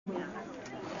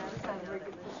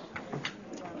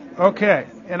Okay,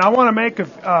 and I want to make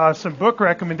some book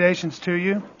recommendations to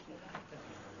you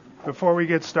before we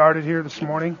get started here this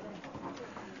morning.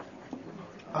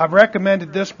 I've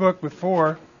recommended this book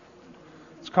before.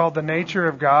 It's called The Nature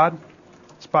of God.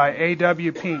 It's by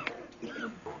A.W. Pink.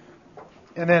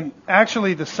 And then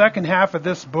actually the second half of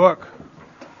this book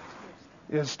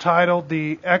is titled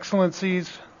The Excellencies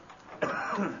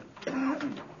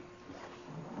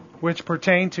which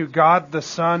pertain to God the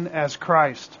Son as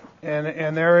Christ.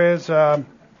 And there is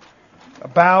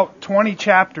about 20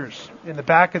 chapters in the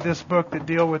back of this book that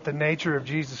deal with the nature of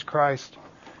Jesus Christ.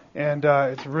 And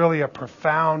it's really a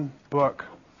profound book.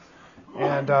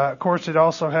 And of course, it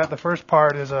also had the first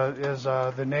part is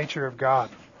the nature of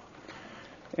God.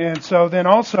 And so then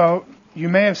also, you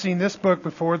may have seen this book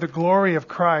before, The Glory of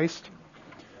Christ.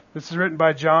 This is written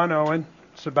by John Owen.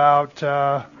 It's about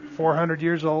 400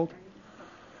 years old.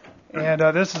 And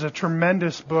this is a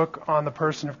tremendous book on the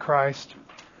person of Christ.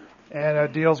 And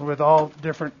it deals with all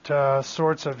different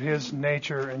sorts of his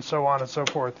nature and so on and so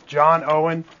forth. John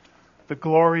Owen, The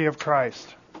Glory of Christ.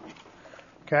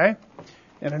 Okay?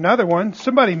 And another one,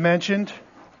 somebody mentioned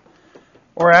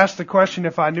or asked the question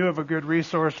if I knew of a good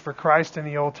resource for Christ in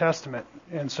the Old Testament.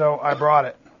 And so I brought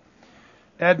it.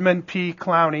 Edmund P.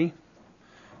 Clowney,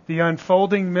 The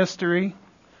Unfolding Mystery,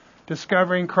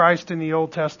 Discovering Christ in the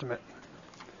Old Testament.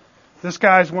 This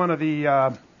guy's one of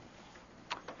the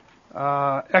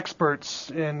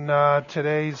experts in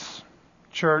today's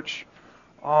church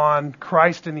on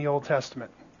Christ in the Old Testament.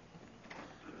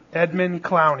 Edmund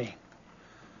Clowney.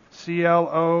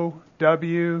 Clowney.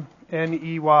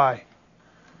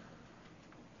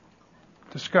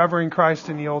 Discovering Christ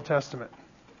in the Old Testament.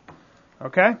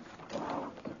 Okay?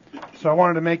 So I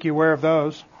wanted to make you aware of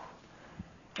those.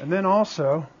 And then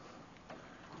also,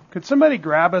 could somebody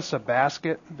grab us a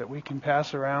basket that we can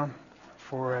pass around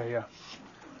for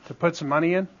to put some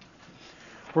money in?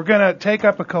 We're going to take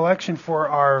up a collection for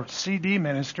our CD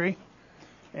ministry.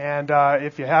 And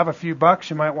if you have a few bucks,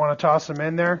 you might want to toss them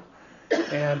in there.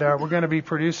 And we're going to be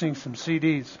producing some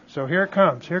CDs. So here it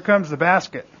comes. Here comes the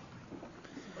basket.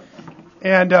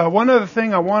 And one other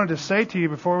thing I wanted to say to you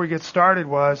before we get started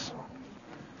was,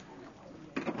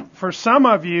 for some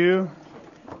of you,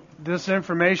 this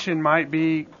information might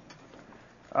be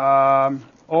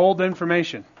old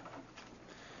information.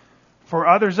 For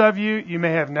others of you, you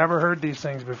may have never heard these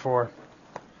things before.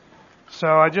 So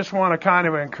I just want to kind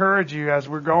of encourage you as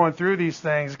we're going through these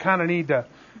things, kind of need to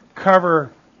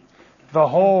cover the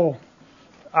whole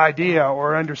idea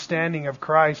or understanding of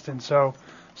Christ. And so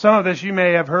some of this you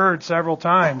may have heard several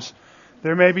times.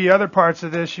 There may be other parts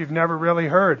of this you've never really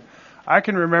heard. I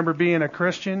can remember being a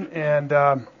Christian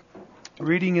and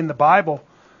reading in the Bible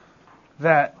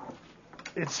that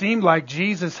it seemed like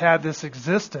Jesus had this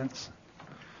existence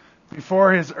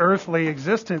before his earthly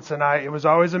existence, and it was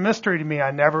always a mystery to me.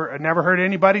 I never heard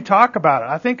anybody talk about it.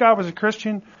 I think I was a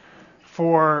Christian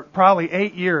for probably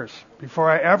 8 years before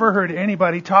I ever heard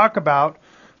anybody talk about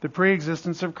the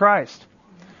pre-existence of Christ.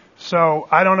 So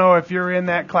I don't know if you're in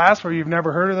that class where you've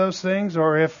never heard of those things,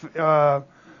 or if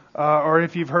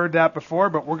you've heard that before.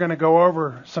 But we're going to go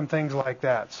over some things like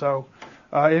that. So,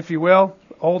 if you will,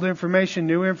 old information,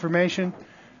 new information,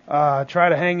 try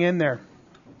to hang in there.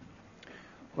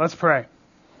 Let's pray.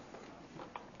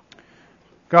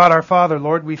 God our Father,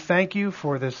 Lord, we thank you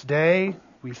for this day.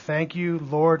 We thank you,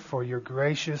 Lord, for your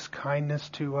gracious kindness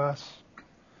to us.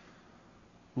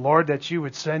 Lord, that you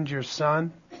would send your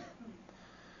Son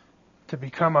to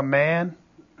become a man,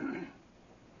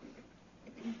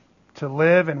 to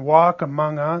live and walk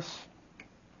among us.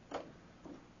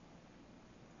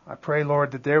 I pray,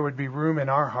 Lord, that there would be room in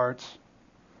our hearts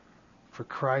for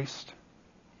Christ,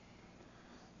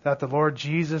 that the Lord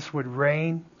Jesus would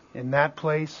reign in that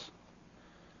place,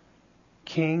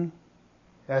 King,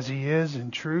 as he is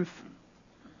in truth.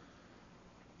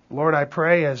 Lord, I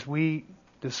pray as we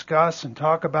discuss and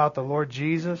talk about the Lord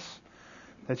Jesus,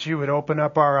 that you would open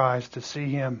up our eyes to see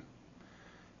him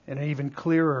in an even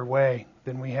clearer way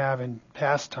than we have in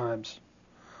past times.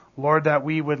 Lord, that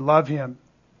we would love him,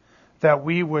 that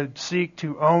we would seek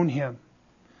to own him,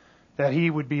 that he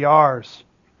would be ours,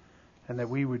 and that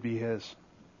we would be his.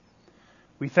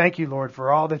 We thank you, Lord,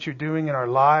 for all that you're doing in our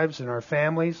lives and our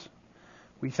families.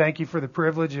 We thank you for the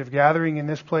privilege of gathering in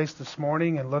this place this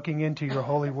morning and looking into your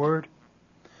holy word.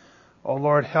 Oh,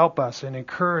 Lord, help us and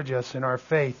encourage us in our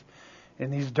faith in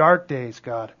these dark days,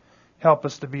 God. Help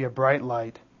us to be a bright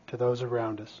light to those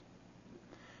around us.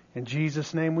 In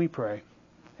Jesus' name we pray.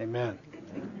 Amen.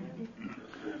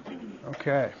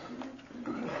 Okay.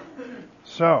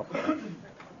 So,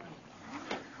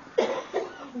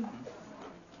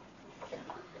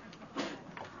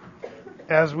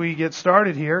 as we get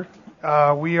started here,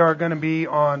 we are going to be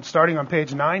starting on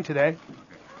page 9 today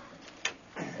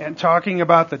and talking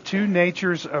about the two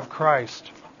natures of Christ.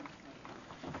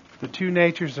 The two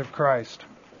natures of Christ.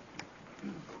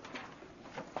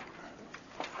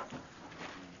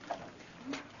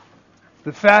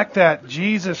 The fact that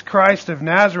Jesus Christ of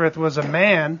Nazareth was a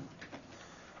man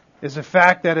is a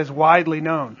fact that is widely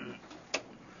known.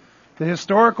 The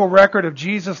historical record of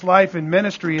Jesus' life and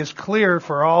ministry is clear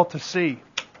for all to see.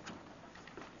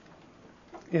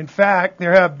 In fact,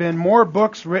 there have been more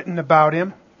books written about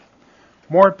him,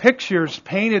 more pictures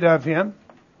painted of him,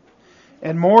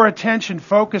 and more attention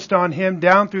focused on him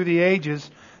down through the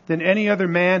ages than any other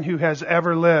man who has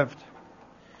ever lived.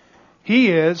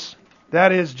 He is,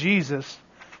 that is Jesus,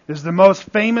 is the most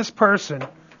famous person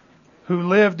who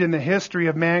lived in the history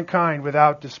of mankind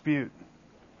without dispute.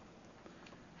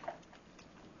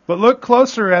 But look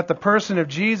closer at the person of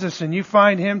Jesus and you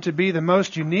find him to be the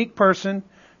most unique person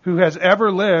who has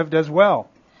ever lived as well.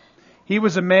 He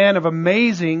was a man of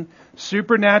amazing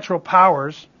supernatural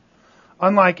powers,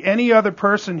 unlike any other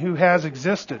person who has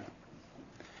existed.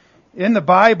 In the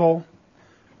Bible,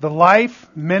 the life,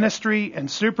 ministry, and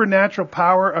supernatural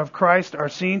power of Christ are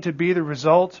seen to be the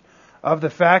result of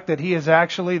the fact that he is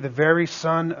actually the very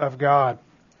Son of God.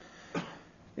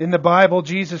 In the Bible,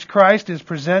 Jesus Christ is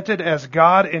presented as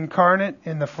God incarnate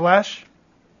in the flesh.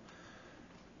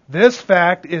 This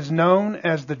fact is known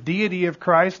as the deity of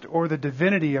Christ or the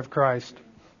divinity of Christ.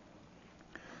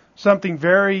 Something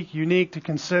very unique to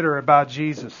consider about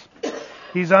Jesus.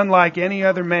 He's unlike any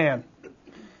other man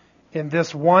in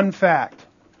this one fact.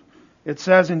 It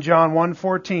says in John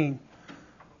 1:14,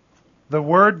 "The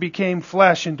Word became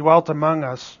flesh and dwelt among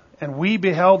us, and we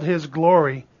beheld His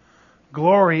glory,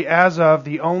 glory as of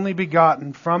the only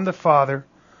begotten from the Father,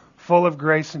 full of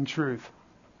grace and truth."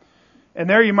 And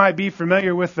there you might be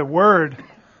familiar with the word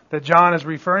that John is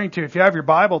referring to. If you have your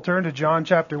Bible, turn to John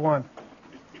chapter 1.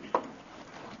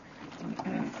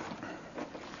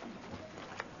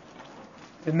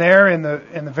 And there in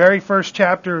the very first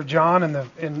chapter of John,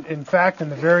 in fact in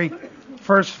the very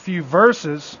first few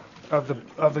verses of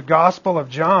the Gospel of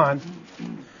John,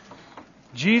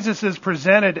 Jesus is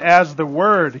presented as the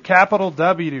Word, capital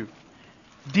W,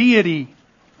 deity.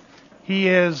 He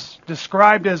is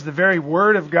described as the very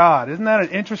Word of God. Isn't that an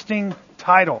interesting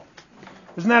title?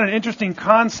 Isn't that an interesting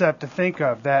concept to think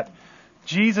of, that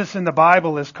Jesus in the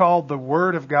Bible is called the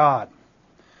Word of God?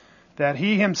 That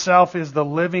He Himself is the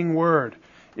living Word.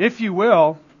 If you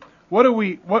will,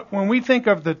 when we think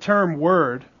of the term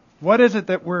Word, what is it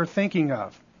that we're thinking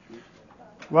of?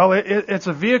 Well, it's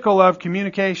a vehicle of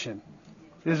communication,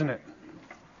 isn't it?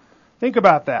 Think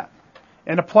about that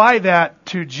and apply that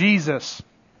to Jesus.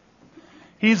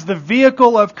 He's the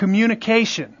vehicle of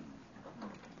communication.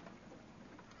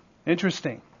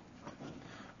 Interesting.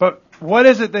 But what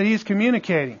is it that He's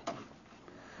communicating?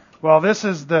 Well, this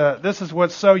is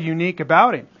what's so unique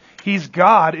about Him. He's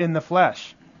God in the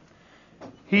flesh.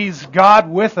 He's God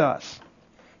with us.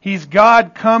 He's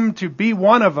God come to be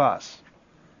one of us.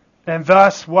 And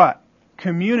thus what?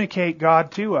 Communicate God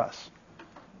to us.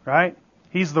 Right?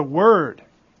 He's the Word.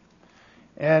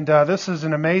 And this is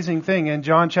an amazing thing. In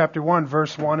John chapter 1,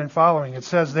 verse 1 and following, it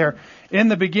says there, "In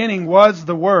the beginning was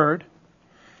the Word,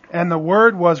 and the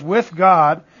Word was with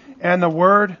God, and the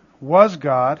Word was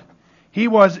God. He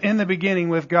was in the beginning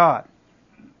with God."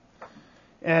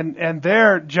 And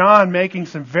there, John making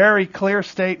some very clear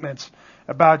statements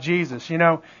about Jesus. You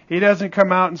know, he doesn't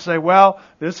come out and say, "Well,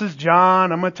 this is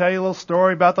John. I'm going to tell you a little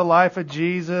story about the life of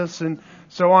Jesus," and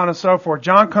so on and so forth.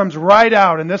 John comes right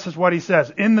out, and this is what he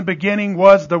says. "In the beginning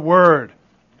was the Word."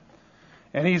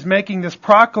 And he's making this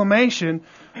proclamation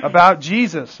about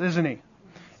Jesus, isn't he?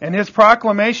 And his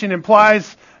proclamation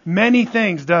implies many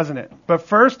things, doesn't it? But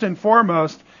first and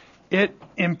foremost, it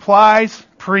implies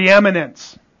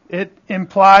preeminence. It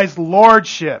implies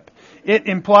lordship. It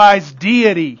implies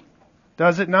deity.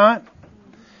 Does it not?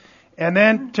 And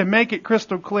then to make it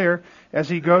crystal clear, as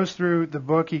he goes through the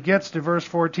book, he gets to verse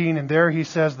 14, and there he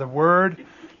says, "The Word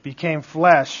became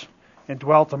flesh and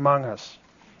dwelt among us."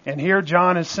 And here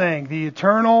John is saying, the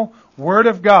eternal Word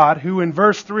of God, who in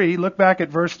verse 3, look back at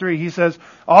verse 3, he says,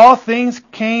 "All things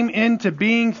came into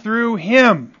being through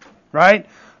Him." Right?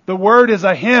 The Word is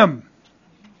a Him.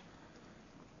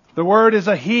 The Word is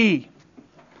a He.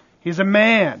 He's a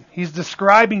man. He's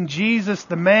describing Jesus,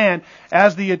 the man,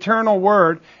 as the eternal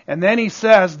Word. And then he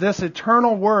says, this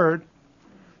eternal Word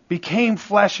became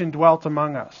flesh and dwelt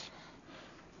among us.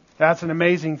 That's an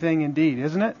amazing thing indeed,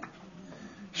 isn't it?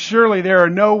 Surely there are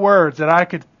no words that I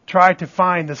could try to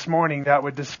find this morning that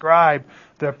would describe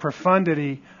the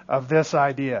profundity of this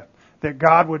idea. that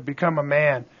God would become a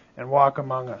man and walk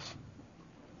among us.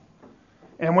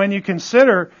 And when you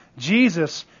consider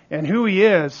Jesus and who He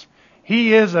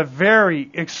is a very,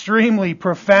 extremely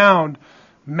profound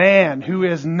man who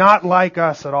is not like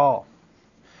us at all.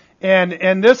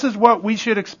 And this is what we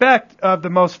should expect of the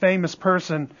most famous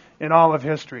person in all of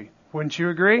history. Wouldn't you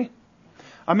agree?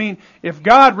 I mean, if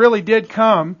God really did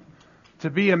come to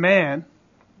be a man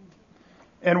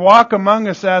and walk among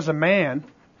us as a man,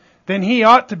 then He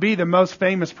ought to be the most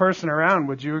famous person around.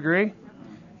 Would you agree?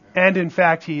 And in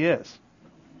fact, He is.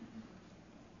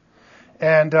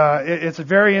 And it's a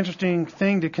very interesting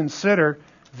thing to consider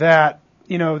that,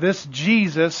 this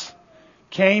Jesus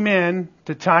came in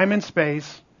to time and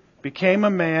space, became a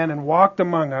man, and walked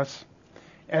among us.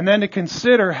 And then to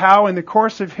consider how in the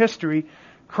course of history,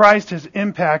 Christ has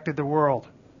impacted the world.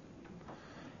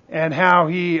 And how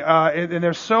and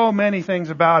there's so many things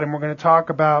about Him. We're going to talk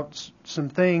about some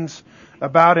things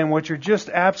about Him which are just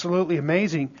absolutely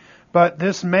amazing. But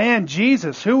this man,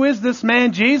 Jesus, who is this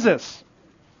man, Jesus?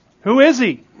 Who is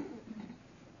He?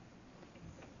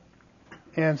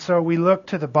 And so we look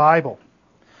to the Bible.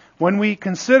 When we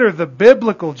consider the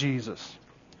biblical Jesus,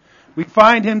 we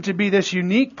find Him to be this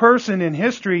unique person in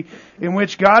history in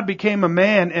which God became a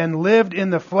man and lived in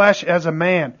the flesh as a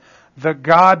man, the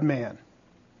God-man.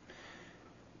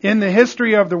 In the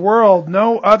history of the world,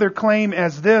 no other claim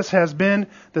as this has been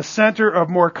the center of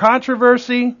more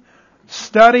controversy,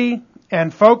 study,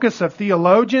 and focus of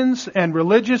theologians and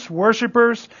religious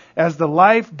worshipers as the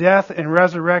life, death, and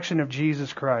resurrection of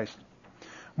Jesus Christ.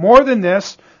 More than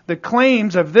this, the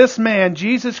claims of this man,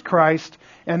 Jesus Christ,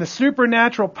 and the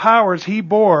supernatural powers He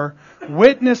bore,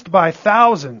 witnessed by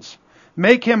thousands,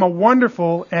 make Him a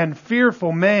wonderful and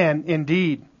fearful man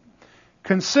indeed.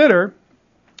 Consider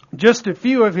just a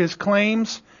few of His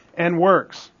claims and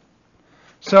works.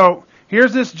 So,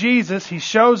 here's this Jesus. He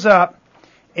shows up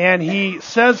and He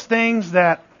says things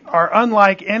that are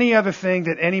unlike any other thing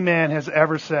that any man has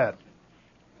ever said.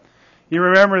 You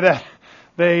remember that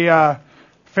the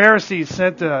Pharisees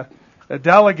sent a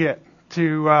delegate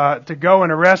to go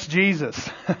and arrest Jesus.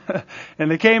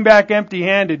 And they came back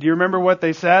empty-handed. Do you remember what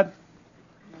they said?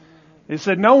 They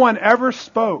said, "No one ever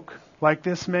spoke like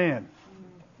this man."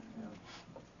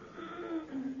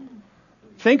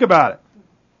 Think about it.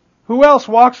 Who else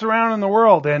walks around in the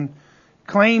world and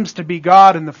claims to be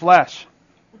God in the flesh?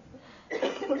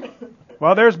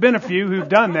 Well, there's been a few who've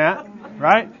done that,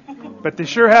 right? But they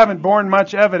sure haven't borne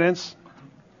much evidence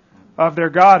of their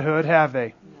godhood, have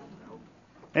they?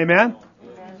 Amen?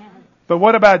 But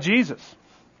what about Jesus?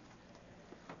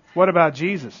 What about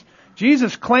Jesus?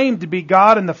 Jesus claimed to be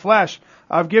God in the flesh.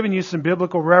 I've given you some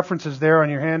biblical references there on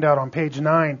your handout on page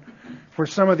 9 for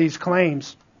some of these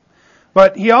claims.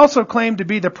 But He also claimed to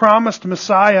be the promised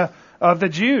Messiah of the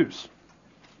Jews.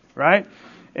 Right?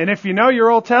 And if you know your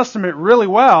Old Testament really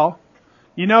well,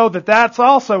 you know that that's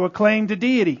also a claim to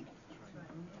deity.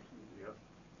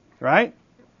 Right?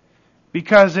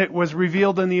 Because it was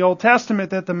revealed in the Old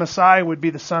Testament that the Messiah would be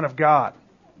the Son of God.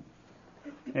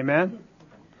 Amen?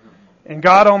 And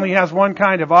God only has one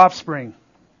kind of offspring.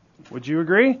 Would you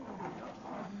agree?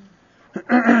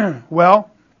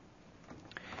 Well,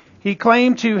 He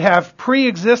claimed to have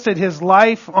pre-existed His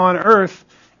life on earth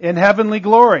in heavenly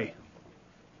glory.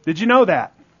 Did you know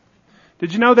that?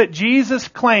 Did you know that Jesus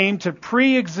claimed to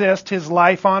pre-exist His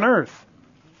life on earth?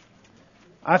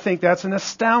 I think that's an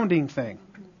astounding thing.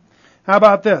 How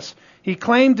about this? He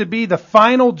claimed to be the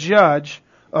final judge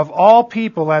of all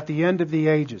people at the end of the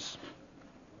ages.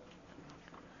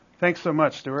 Thanks so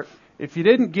much, Stuart. If you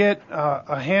didn't get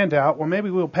a handout, well, maybe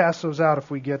we'll pass those out if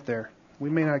we get there. We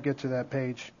may not get to that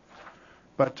page.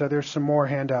 But there's some more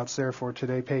handouts there for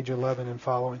today, page 11 and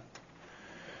following.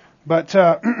 But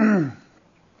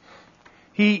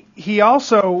he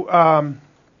also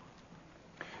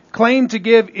claimed to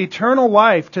give eternal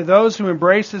life to those who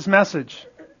embrace His message.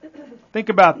 Think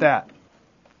about that.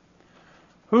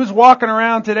 Who's walking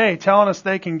around today telling us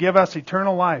they can give us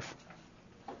eternal life?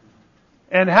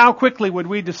 And how quickly would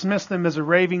we dismiss them as a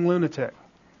raving lunatic?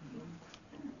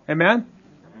 Amen?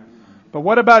 But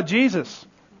what about Jesus?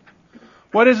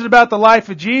 What is it about the life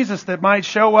of Jesus that might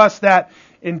show us that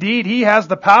indeed He has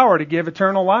the power to give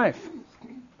eternal life?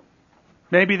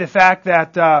 Maybe the fact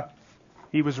that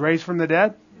He was raised from the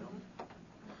dead,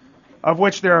 of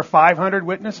which there are 500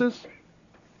 witnesses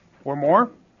or more,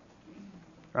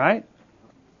 right?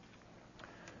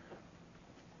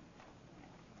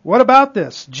 What about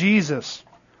this Jesus,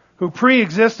 who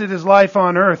pre-existed His life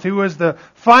on earth, who is the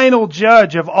final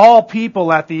judge of all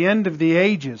people at the end of the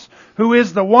ages, who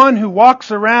is the one who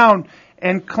walks around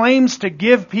and claims to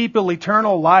give people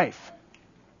eternal life?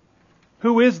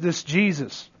 Who is this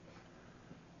Jesus?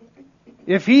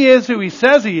 If He is who He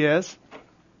says He is,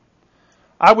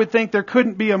 I would think there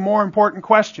couldn't be a more important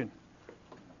question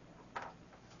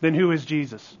than who is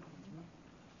Jesus.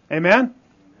 Amen?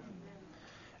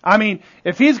 I mean,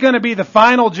 if He's going to be the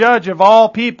final judge of all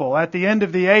people at the end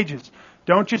of the ages,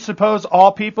 don't you suppose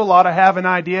all people ought to have an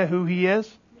idea who He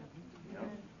is?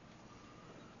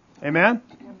 Amen?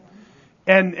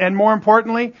 And more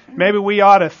importantly, maybe we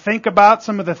ought to think about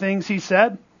some of the things He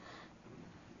said.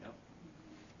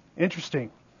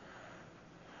 Interesting.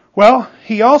 Well,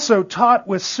 He also taught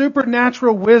with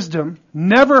supernatural wisdom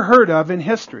never heard of in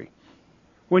history.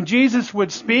 When Jesus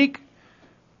would speak,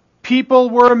 people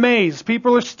were amazed.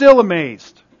 People are still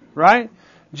amazed, right?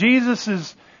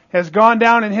 Jesus has gone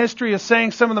down in history as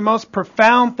saying some of the most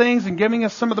profound things and giving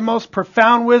us some of the most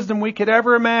profound wisdom we could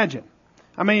ever imagine.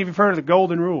 How many of you have heard of the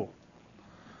Golden Rule?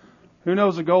 Who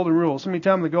knows the Golden Rule? Somebody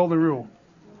tell them the Golden Rule.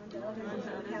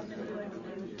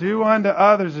 Do unto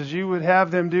others as you would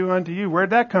have them do unto you.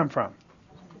 Where'd that come from?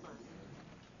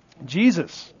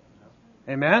 Jesus.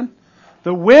 Amen?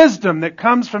 The wisdom that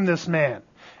comes from this man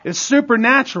is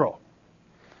supernatural.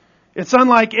 It's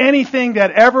unlike anything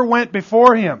that ever went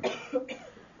before Him.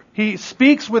 He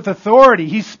speaks with authority.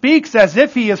 He speaks as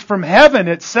if He is from heaven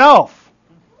itself.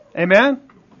 Amen?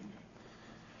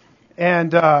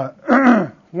 And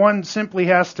one simply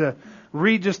has to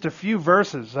read just a few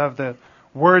verses of the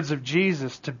words of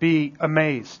Jesus to be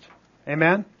amazed.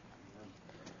 Amen?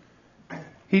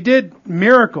 He did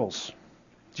miracles.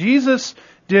 Jesus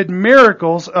did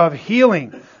miracles of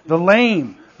healing the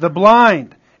lame, the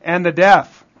blind, and the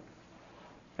deaf.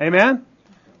 Amen?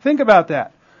 Think about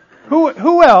that.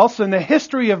 Who else in the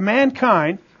history of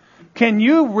mankind can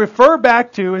you refer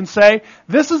back to and say,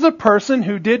 this is a person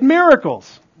who did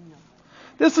miracles?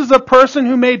 This is a person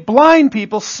who made blind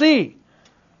people see,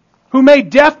 who made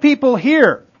deaf people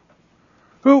hear,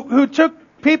 who took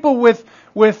people with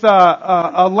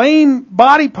lame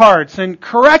body parts and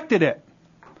corrected it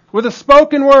with a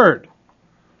spoken word.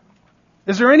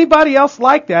 Is there anybody else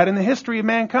like that in the history of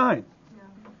mankind?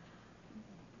 No.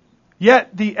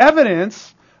 Yet the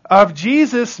evidence of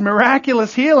Jesus'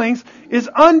 miraculous healings is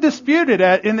undisputed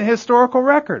in the historical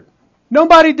record.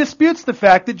 Nobody disputes the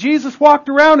fact that Jesus walked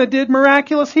around and did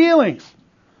miraculous healings.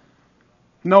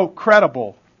 No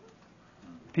credible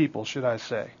people, should I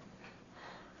say.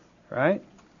 Right?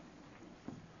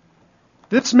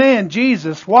 This man,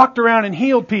 Jesus, walked around and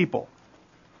healed people.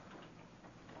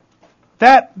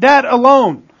 That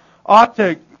alone ought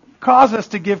to cause us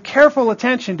to give careful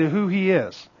attention to who He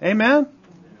is. Amen?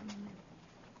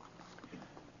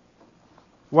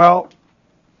 Well,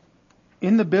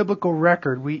 in the biblical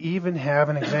record, we even have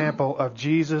an example of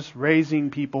Jesus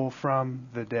raising people from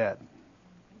the dead.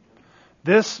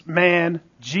 This man,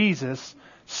 Jesus,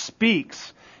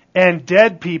 speaks, and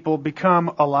dead people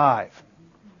become alive.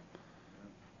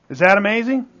 Is that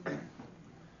amazing?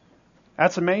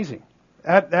 That's amazing.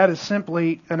 That is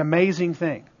simply an amazing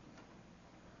thing.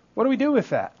 What do we do with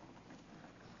that?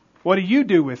 What do you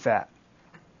do with that?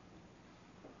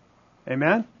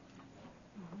 Amen?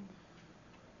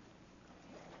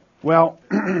 Well,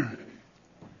 the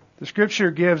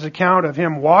Scripture gives account of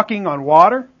Him walking on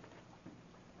water,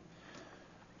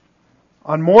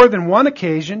 on more than one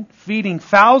occasion, feeding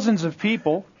thousands of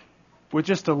people with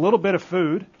just a little bit of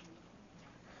food,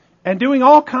 and doing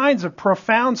all kinds of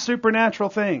profound supernatural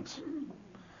things.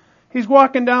 He's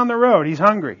walking down the road. He's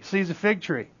hungry. Sees a fig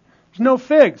tree. There's no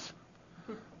figs.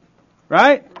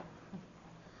 Right?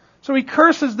 So He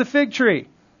curses the fig tree.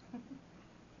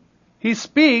 He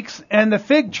speaks and the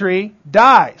fig tree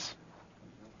dies.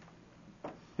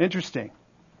 Interesting.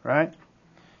 Right?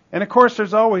 And of course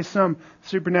there's always some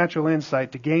supernatural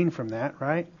insight to gain from that,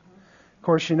 right? Of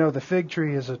course you know the fig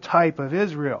tree is a type of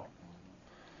Israel.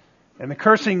 And the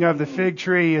cursing of the fig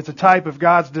tree is a type of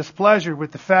God's displeasure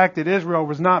with the fact that Israel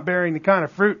was not bearing the kind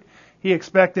of fruit He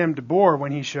expected them to bear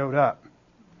when He showed up.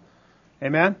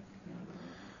 Amen?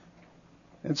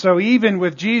 And so even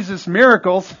with Jesus'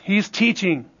 miracles, He's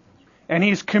teaching and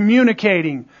He's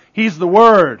communicating. He's the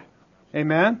Word.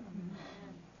 Amen?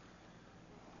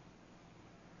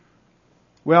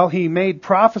 Well, He made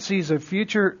prophecies of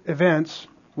future events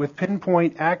with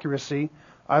pinpoint accuracy.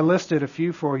 I listed a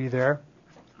few for you there.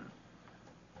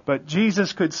 But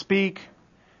Jesus could speak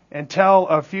and tell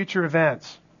of future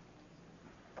events.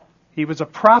 He was a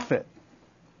prophet.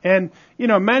 And,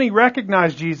 many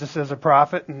recognize Jesus as a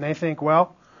prophet, and they think,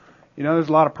 well, there's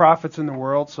a lot of prophets in the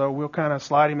world, so we'll kind of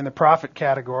slide Him in the prophet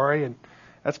category, and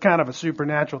that's kind of a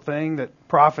supernatural thing that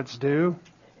prophets do,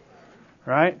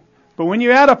 right? But when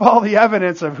you add up all the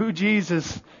evidence of who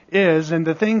Jesus is and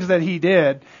the things that He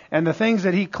did and the things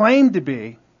that He claimed to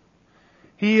be,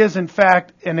 He is in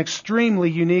fact an extremely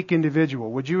unique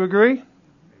individual. Would you agree?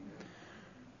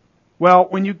 Well,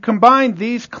 when you combine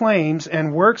these claims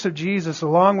and works of Jesus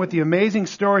along with the amazing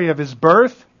story of His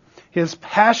birth, His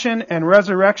passion and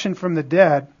resurrection from the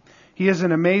dead, He is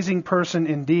an amazing person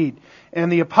indeed.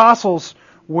 And the apostles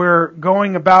were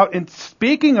going about and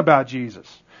speaking about Jesus.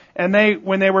 And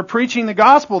when they were preaching the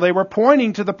gospel, they were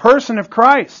pointing to the person of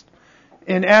Christ.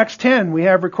 In Acts 10, we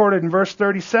have recorded in verse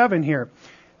 37 here,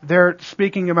 they're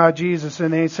speaking about Jesus,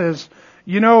 and it says,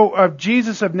 you know of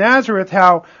Jesus of Nazareth,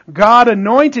 how God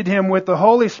anointed Him with the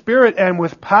Holy Spirit and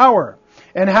with power,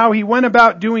 and how He went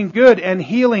about doing good and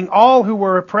healing all who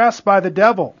were oppressed by the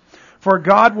devil, for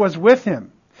God was with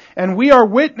Him. And we are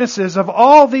witnesses of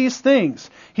all these things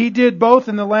He did both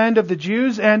in the land of the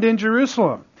Jews and in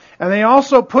Jerusalem. And they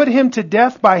also put Him to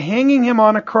death by hanging Him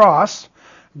on a cross.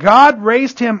 God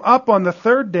raised Him up on the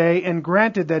third day and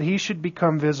granted that He should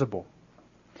become visible.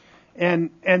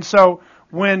 And so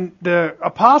when the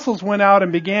apostles went out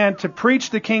and began to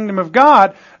preach the kingdom of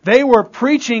God, they were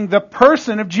preaching the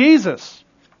person of Jesus.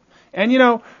 And you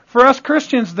know, for us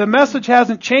Christians, the message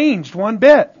hasn't changed one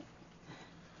bit.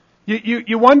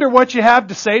 You wonder what you have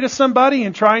to say to somebody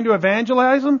in trying to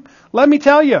evangelize them? Let me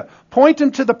tell you, point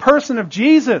them to the person of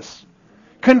Jesus.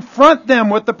 Confront them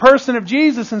with the person of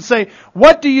Jesus and say,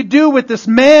 what do you do with this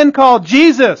man called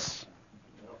Jesus?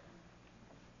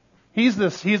 He's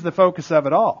the focus of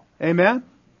it all. Amen?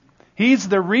 He's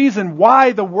the reason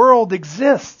why the world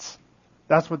exists.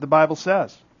 That's what the Bible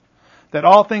says. That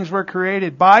all things were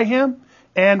created by Him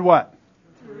and what?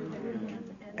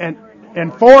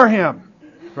 And for Him.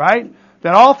 Right?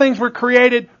 That all things were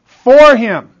created for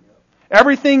Him.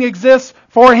 Everything exists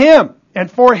for Him and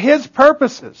for His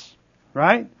purposes.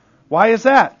 Right? Why is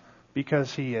that?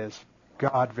 Because He is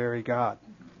God, very God.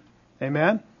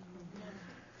 Amen?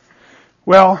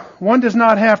 Well, one does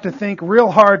not have to think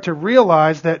real hard to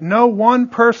realize that no one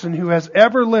person who has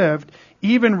ever lived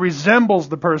even resembles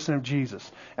the person of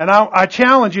Jesus. And I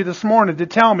challenge you this morning to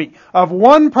tell me of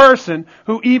one person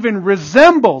who even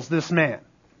resembles this man.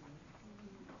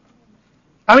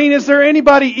 I mean, is there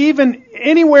anybody even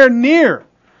anywhere near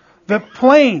the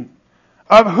plane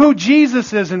of who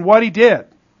Jesus is and what He did?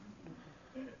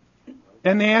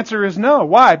 And the answer is no.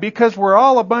 Why? Because we're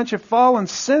all a bunch of fallen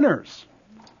sinners.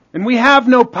 And we have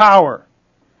no power.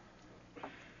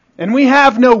 And we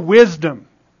have no wisdom.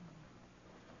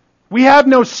 We have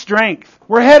no strength.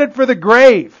 We're headed for the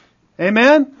grave.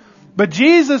 Amen? But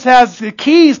Jesus has the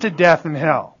keys to death and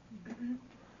hell.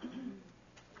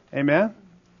 Amen?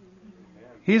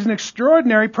 He's an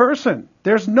extraordinary person.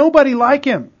 There's nobody like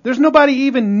Him. There's nobody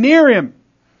even near Him.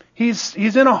 He's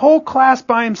in a whole class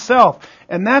by Himself.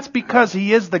 And that's because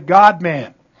He is the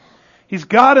God-man. He's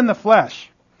God in the flesh.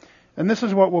 And this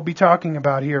is what we'll be talking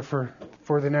about here for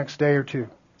the next day or two.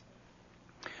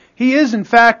 He is, in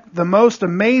fact, the most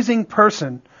amazing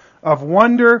person of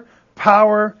wonder,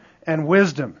 power, and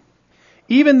wisdom.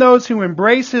 Even those who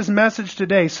embrace His message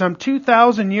today, some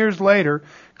 2,000 years later,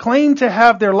 claim to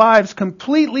have their lives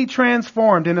completely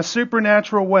transformed in a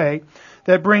supernatural way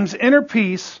that brings inner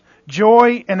peace,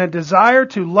 joy, and a desire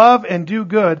to love and do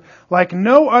good like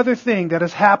no other thing that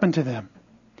has happened to them.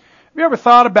 Have you ever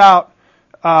thought about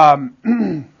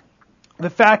the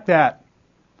fact that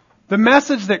the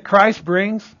message that Christ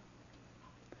brings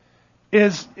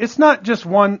it's not just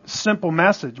one simple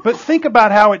message, but think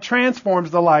about how it transforms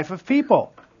the life of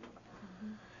people.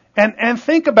 And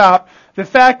think about the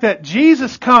fact that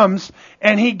Jesus comes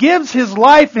and He gives His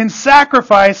life in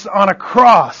sacrifice on a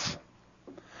cross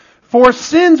for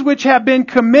sins which have been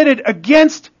committed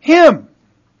against Him.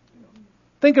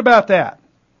 Think about that.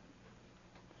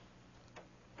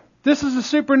 This is a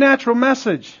supernatural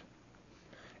message.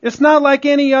 It's not like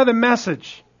any other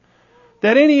message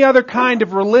that any other kind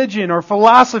of religion or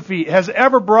philosophy has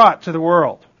ever brought to the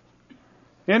world.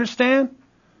 You understand?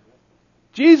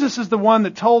 Jesus is the one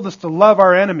that told us to love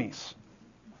our enemies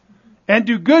and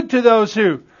do good to those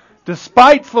who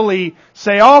despitefully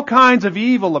say all kinds of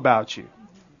evil about you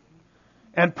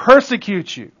and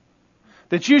persecute you.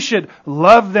 That you should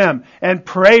love them and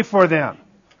pray for them.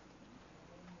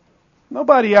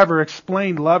 Nobody ever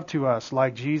explained love to us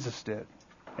like Jesus did.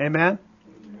 Amen?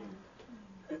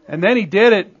 And then He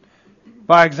did it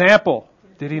by example,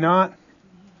 did He not?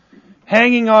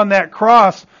 Hanging on that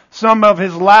cross, some of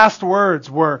His last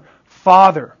words were,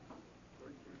 Father,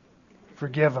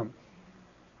 forgive them.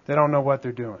 They don't know what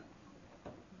they're doing.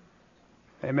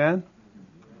 Amen?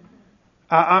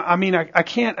 I mean, I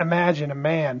can't imagine a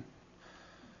man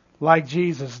like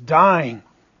Jesus dying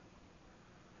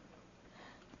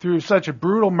through such a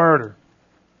brutal murder.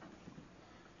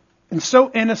 And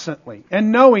so innocently,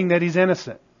 and knowing that he's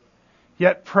innocent,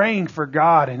 yet praying for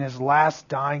God in his last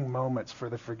dying moments for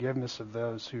the forgiveness of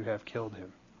those who have killed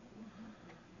him.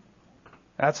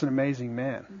 That's an amazing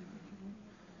man.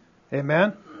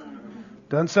 Amen?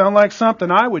 Doesn't sound like something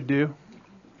I would do.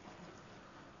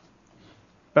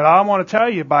 But I want to tell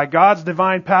you, by God's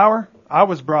divine power, I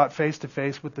was brought face to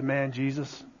face with the man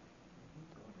Jesus.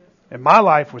 And my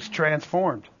life was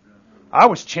transformed. I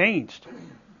was changed.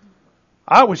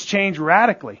 I was changed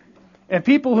radically. And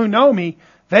people who know me,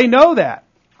 they know that.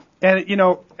 And,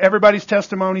 everybody's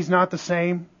testimony's not the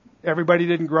same. Everybody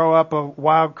didn't grow up a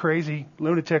wild, crazy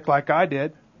lunatic like I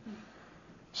did.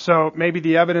 So maybe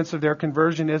the evidence of their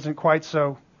conversion isn't quite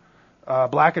so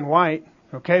black and white.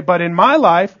 Okay, but in my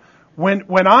life, when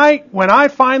I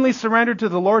finally surrendered to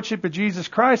the Lordship of Jesus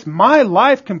Christ, my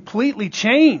life completely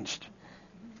changed.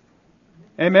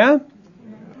 Amen?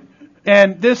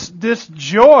 And this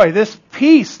joy, this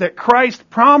peace that Christ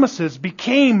promises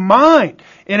became mine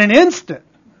in an instant.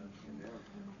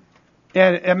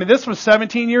 And this was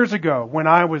 17 years ago when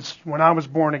I was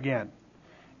born again.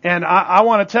 And I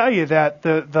want to tell you that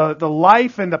the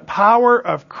life and the power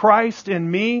of Christ in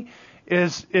me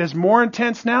is more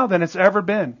intense now than it's ever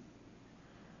been.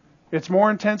 It's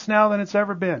more intense now than it's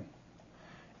ever been.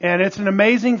 And it's an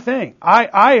amazing thing.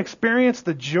 I experience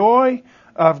the joy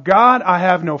of God. I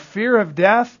have no fear of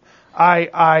death.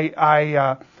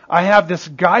 I have this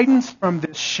guidance from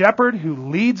this shepherd who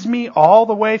leads me all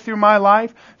the way through my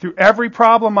life, through every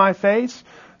problem I face,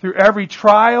 through every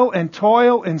trial and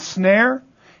toil and snare.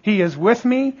 He is with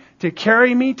me to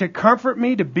carry me, to comfort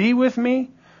me, to be with me,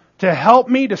 to help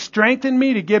me, to strengthen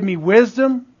me, to give me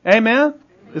wisdom. Amen?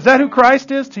 Is that who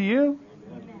Christ is to you?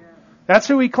 That's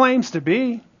who He claims to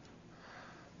be.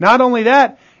 Not only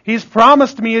that, He's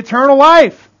promised me eternal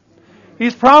life.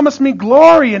 He's promised me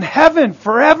glory in heaven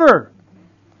forever.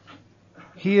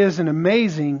 He is an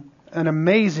amazing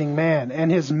man.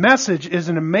 And His message is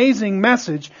an amazing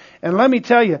message. And let me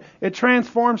tell you, it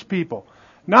transforms people.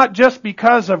 Not just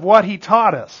because of what He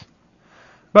taught us,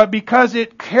 but because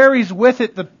it carries with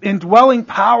it the indwelling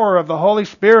power of the Holy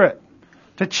Spirit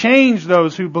to change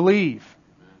those who believe.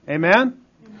 Amen?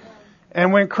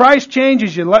 And when Christ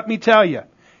changes you, let me tell you,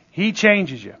 He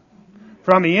changes you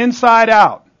from the inside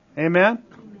out. Amen?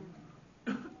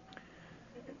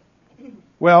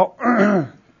 Well,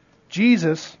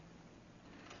 Jesus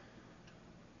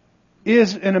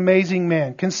is an amazing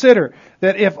man. Consider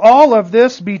that if all of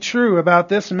this be true about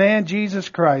this man, Jesus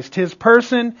Christ, His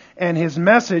person and His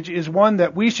message is one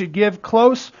that we should give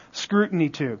close scrutiny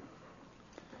to.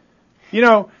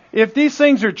 If these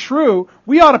things are true,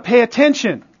 we ought to pay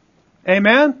attention.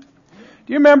 Amen?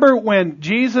 Do you remember when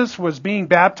Jesus was being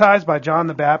baptized by John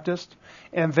the Baptist?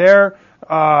 And there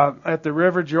at the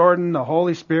River Jordan, the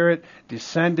Holy Spirit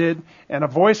descended and a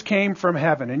voice came from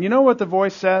heaven. And you know what the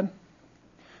voice said?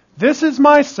 "This is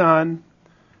my Son,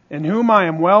 in whom I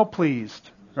am well pleased."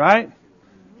 Right?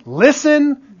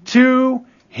 Listen to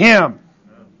Him.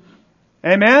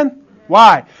 Amen?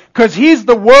 Why? Because He's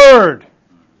the Word.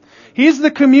 He's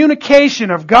the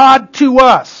communication of God to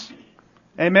us.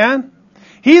 Amen?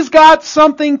 He's got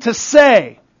something to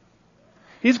say.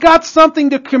 He's got something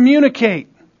to communicate.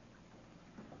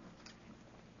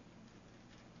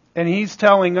 And He's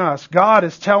telling us, God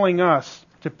is telling us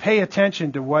to pay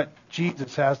attention to what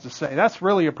Jesus has to say. That's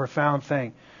really a profound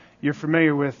thing. You're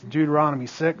familiar with Deuteronomy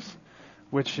 6,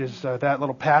 which is that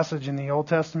little passage in the Old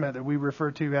Testament that we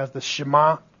refer to as the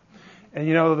Shema. And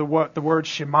you know what the word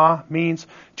Shema means?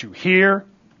 To hear.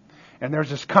 And there's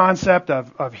this concept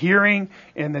of hearing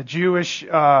in the Jewish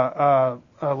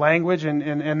language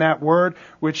and that word,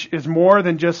 which is more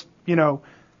than just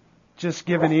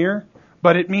give an ear.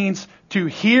 But it means to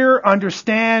hear,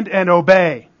 understand, and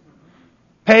obey.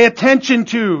 Pay attention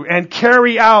to and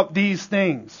carry out these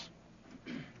things.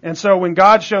 And so when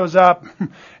God shows up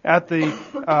at the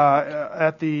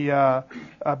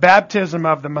baptism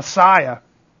of the Messiah,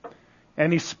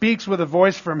 and He speaks with a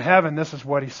voice from heaven, this is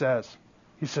what He says.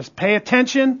 He says, pay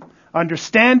attention,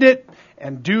 understand it,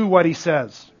 and do what He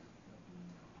says.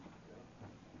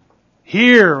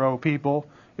 Hear, O people,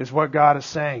 is what God is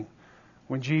saying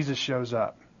when Jesus shows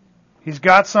up. He's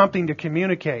got something to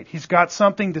communicate. He's got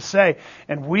something to say.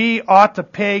 And we ought to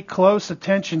pay close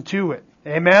attention to it.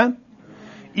 Amen?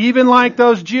 Even like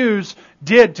those Jews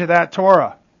did to that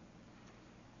Torah.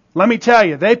 Let me tell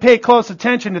you, they pay close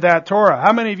attention to that Torah.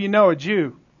 How many of you know a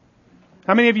Jew?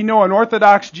 How many of you know an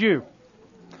Orthodox Jew?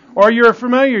 Or you're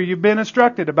familiar, you've been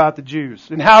instructed about the Jews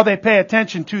and how they pay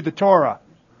attention to the Torah.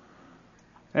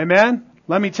 Amen?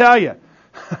 Let me tell you.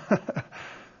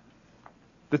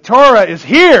 The Torah is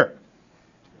here.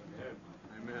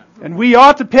 And we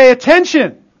ought to pay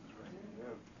attention.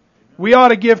 We ought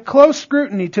to give close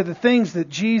scrutiny to the things that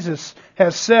Jesus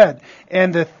has said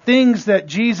and the things that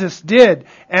Jesus did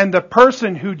and the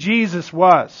person who Jesus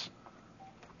was.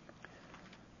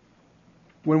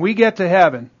 When we get to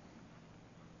heaven,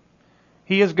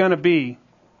 He is going to be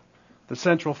the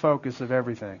central focus of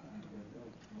everything.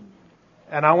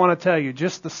 And I want to tell you,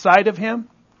 just the sight of Him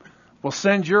will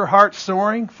send your heart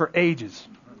soaring for ages.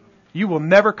 You will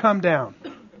never come down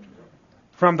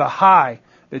from the high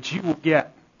that you will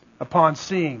get upon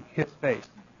seeing His face.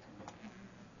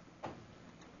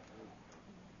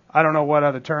 I don't know what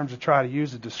other terms to try to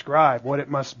use to describe what it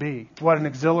must be. What an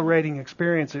exhilarating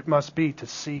experience it must be to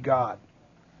see God.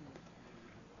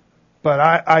 But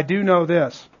I do know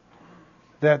this,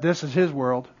 that this is His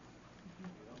world.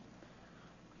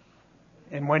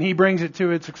 And when He brings it to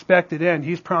its expected end,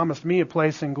 He's promised me a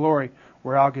place in glory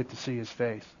where I'll get to see His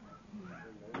face.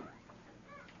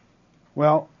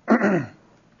 Well,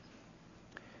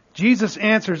 Jesus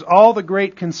answers all the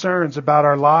great concerns about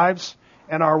our lives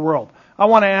and our world. I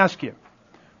want to ask you,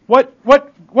 what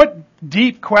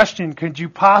deep question could you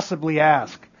possibly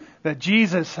ask that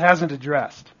Jesus hasn't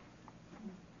addressed?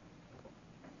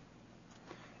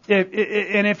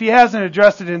 And if He hasn't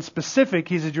addressed it in specific,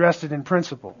 He's addressed it in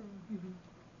principle.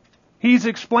 He's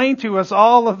explained to us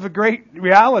all of the great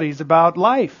realities about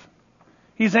life.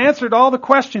 He's answered all the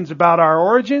questions about our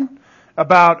origin,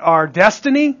 about our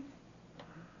destiny,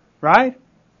 right?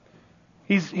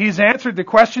 He's answered the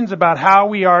questions about how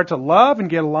we are to love and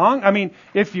get along. I mean,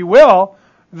 if you will,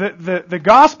 the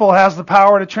gospel has the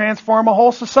power to transform a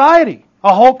whole society,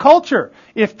 a whole culture,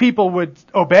 if people would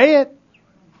obey it.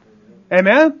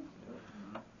 Amen?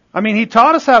 I mean, He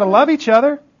taught us how to love each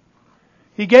other.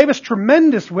 He gave us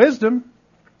tremendous wisdom.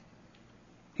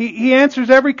 He answers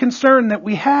every concern that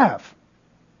we have.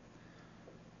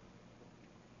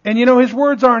 And you know, His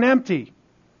words aren't empty.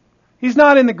 He's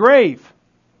not in the grave.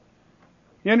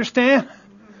 You understand?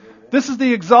 This is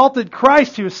the exalted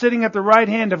Christ who is sitting at the right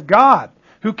hand of God,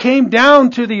 who came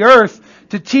down to the earth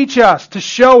to teach us, to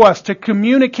show us, to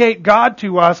communicate God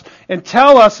to us, and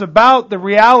tell us about the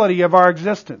reality of our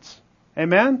existence.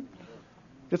 Amen?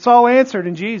 It's all answered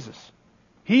in Jesus.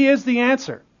 He is the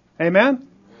answer. Amen?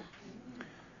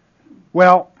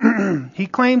 Well, He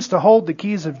claims to hold the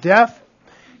keys of death.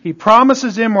 He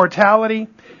promises immortality,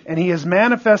 and He has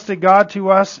manifested God to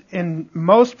us in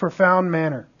most profound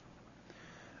manner.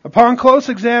 Upon close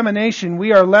examination,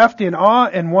 we are left in awe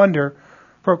and wonder,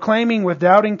 proclaiming with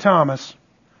doubting Thomas,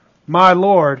 "My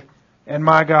Lord and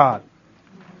my God."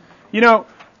 You know,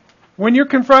 when you're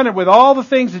confronted with all the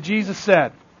things that Jesus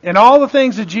said and all the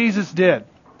things that Jesus did,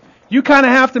 you kind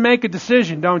of have to make a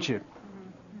decision, don't you?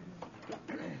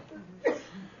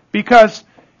 Because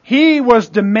He was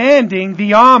demanding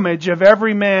the homage of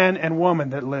every man and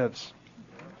woman that lives.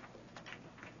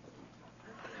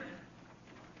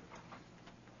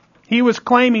 He was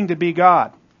claiming to be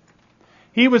God.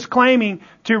 He was claiming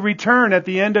to return at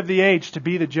the end of the age to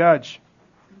be the judge.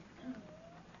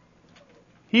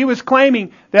 He was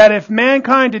claiming that if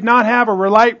mankind did not have a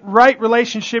right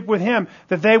relationship with Him,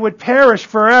 that they would perish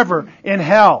forever in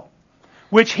hell,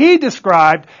 which He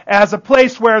described as a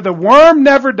place where the worm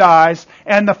never dies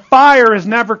and the fire is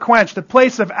never quenched, a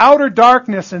place of outer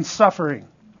darkness and suffering.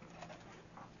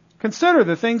 Consider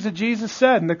the things that Jesus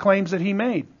said and the claims that He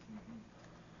made.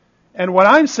 And what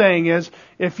I'm saying is,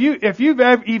 if you've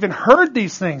even heard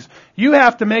these things, you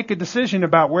have to make a decision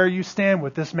about where you stand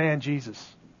with this man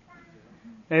Jesus.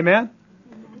 Amen?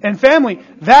 And family,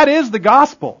 that is the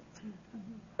gospel.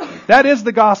 That is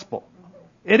the gospel.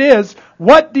 It is,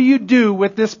 what do you do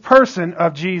with this person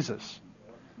of Jesus?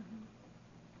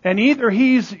 And either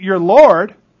He's your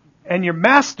Lord and your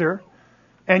Master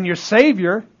and your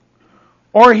Savior,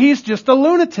 or He's just a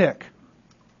lunatic.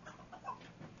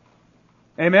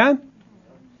 Amen?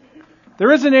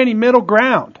 There isn't any middle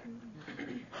ground.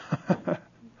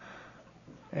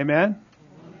 Amen?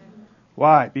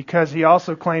 Why? Because He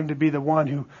also claimed to be the one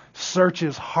who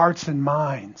searches hearts and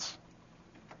minds.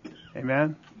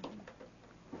 Amen?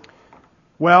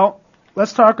 Well,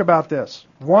 let's talk about this.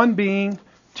 One being,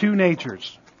 two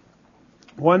natures.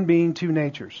 One being, two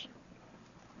natures.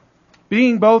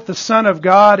 Being both the Son of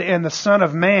God and the Son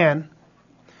of Man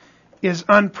is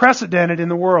unprecedented in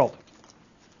the world.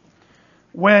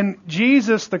 When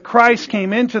Jesus the Christ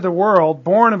came into the world,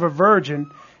 born of a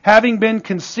virgin, having been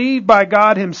conceived by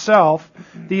God Himself,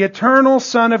 the eternal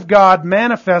Son of God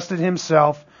manifested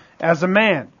Himself as a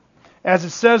man. As it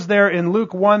says there in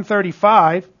Luke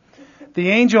 1:35,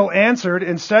 the angel answered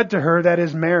and said to her, that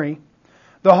is Mary,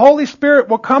 The Holy Spirit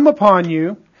will come upon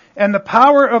you, and the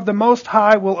power of the Most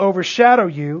High will overshadow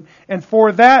you, and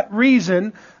for that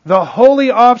reason the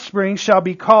holy offspring shall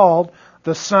be called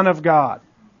the Son of God.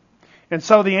 And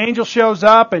so the angel shows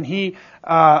up and he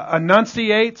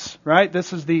enunciates, right?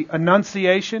 This is the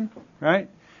Annunciation, right?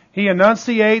 He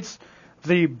enunciates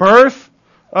the birth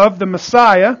of the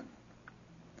Messiah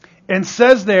and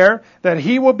says there that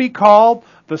he will be called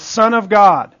the Son of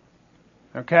God.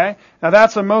 Okay? Now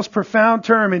that's a most profound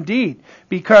term indeed,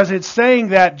 because it's saying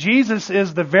that Jesus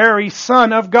is the very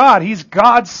Son of God. He's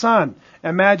God's Son.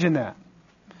 Imagine that.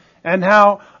 And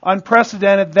how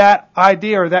unprecedented that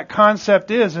idea or that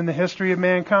concept is in the history of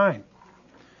mankind.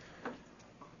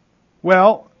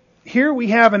 Well, here we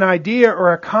have an idea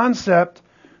or a concept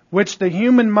which the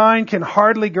human mind can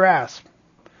hardly grasp.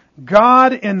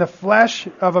 God in the flesh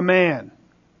of a man.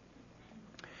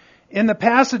 In the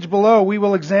passage below, we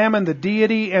will examine the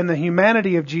deity and the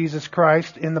humanity of Jesus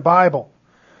Christ in the Bible.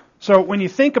 So when you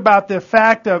think about the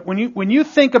fact of, when you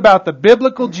think about the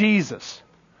biblical Jesus,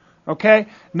 okay,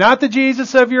 not the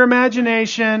Jesus of your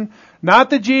imagination, not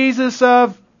the Jesus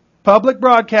of public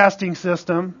broadcasting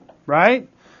system, right?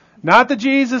 Not the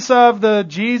Jesus of the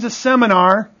Jesus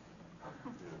seminar.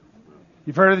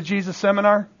 You've heard of the Jesus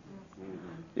seminar?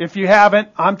 If you haven't,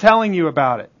 I'm telling you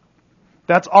about it.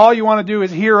 That's all you want to do is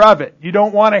hear of it. You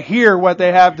don't want to hear what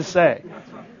they have to say.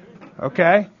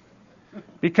 Okay?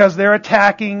 Because they're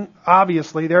attacking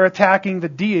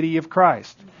the deity of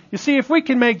Christ. You see, if we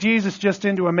can make Jesus just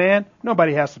into a man,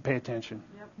 nobody has to pay attention.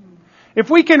 If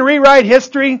we can rewrite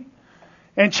history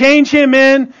and change him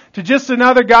in to just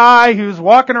another guy who's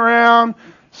walking around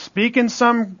speaking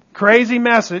some crazy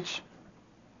message,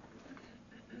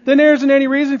 then there isn't any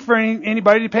reason for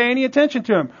anybody to pay any attention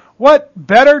to him. What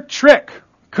better trick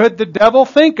could the devil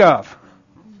think of?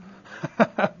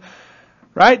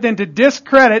 Right? Than to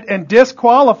discredit and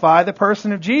disqualify the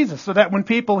person of Jesus, so that when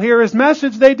people hear his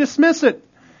message, they dismiss it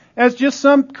as just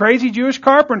some crazy Jewish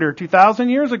carpenter 2,000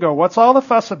 years ago. What's all the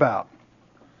fuss about?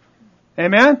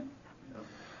 Amen?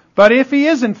 But if he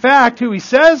is in fact who he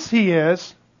says he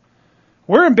is,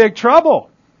 we're in big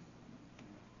trouble.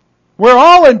 We're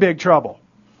all in big trouble.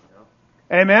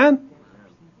 Amen?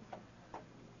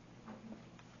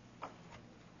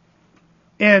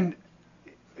 And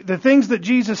the things that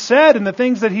Jesus said and the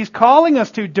things that he's calling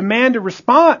us to demand a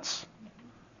response,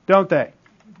 don't they?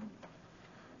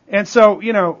 And so,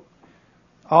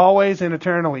 always and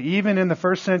eternally, even in the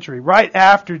first century, right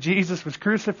after Jesus was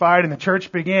crucified and the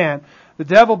church began, the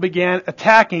devil began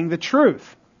attacking the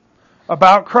truth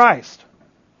about Christ.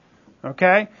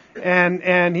 Okay?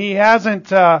 And he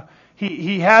hasn't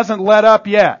he hasn't let up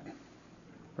yet.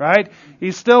 Right?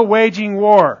 He's still waging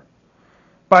war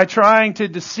by trying to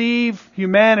deceive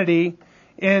humanity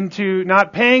into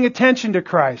not paying attention to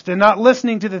Christ and not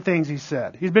listening to the things he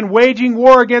said. He's been waging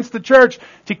war against the church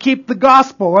to keep the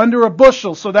gospel under a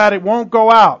bushel so that it won't go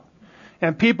out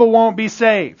and people won't be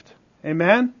saved.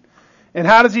 Amen? And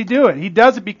how does he do it? He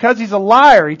does it because he's a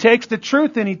liar. He takes the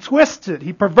truth and he twists it.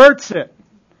 He perverts it.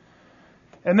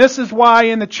 And this is why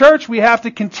in the church we have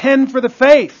to contend for the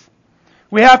faith.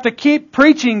 We have to keep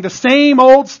preaching the same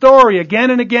old story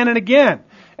again and again and again.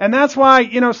 And that's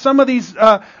why, some of these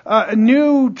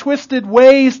new twisted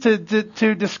ways to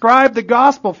describe the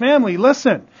gospel, family,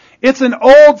 listen, it's an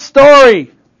old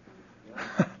story.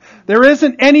 There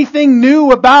isn't anything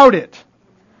new about it.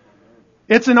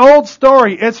 It's an old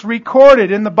story. It's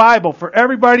recorded in the Bible for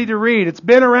everybody to read. It's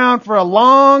been around for a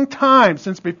long time,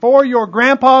 since before your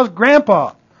grandpa's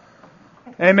grandpa.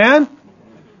 Amen?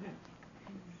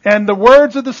 And the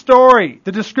words of the story,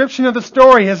 the description of the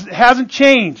story hasn't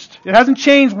changed. It hasn't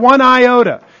changed one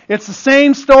iota. It's the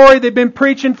same story they've been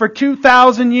preaching for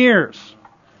 2,000 years.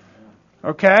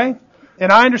 Okay?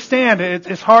 And I understand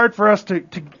it's hard for us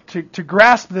to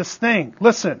grasp this thing.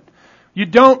 Listen, you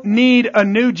don't need a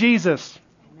new Jesus.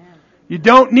 You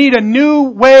don't need a new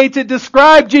way to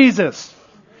describe Jesus.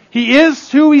 He is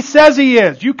who he says he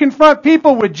is. You confront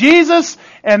people with Jesus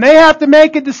and they have to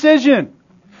make a decision.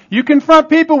 You confront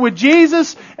people with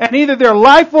Jesus and either their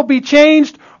life will be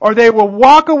changed or they will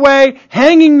walk away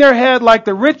hanging their head like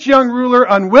the rich young ruler,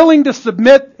 unwilling to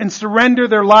submit and surrender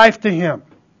their life to him.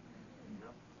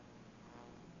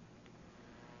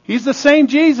 He's the same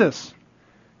Jesus.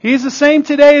 He's the same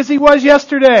today as he was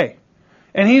yesterday.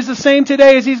 And he's the same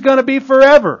today as he's going to be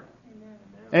forever.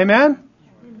 Amen?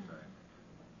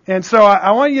 And so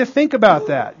I want you to think about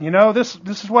that.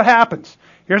 This is what happens.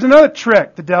 Here's another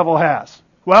trick the devil has.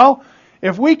 Well,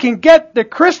 if we can get the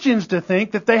Christians to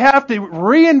think that they have to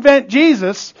reinvent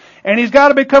Jesus and he's got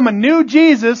to become a new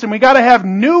Jesus and we got to have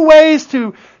new ways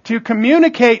to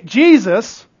communicate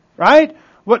Jesus, right?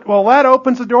 Well, that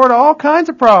opens the door to all kinds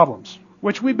of problems,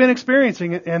 which we've been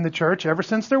experiencing in the church ever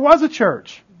since there was a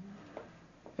church.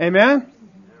 Amen?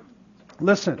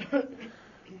 Listen,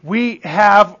 we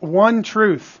have one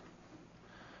truth.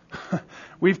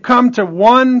 We've come to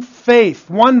one faith,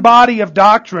 one body of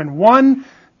doctrine, one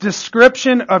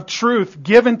description of truth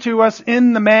given to us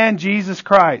in the man Jesus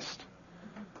Christ.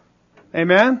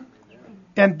 Amen?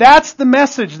 And that's the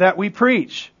message that we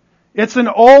preach. It's an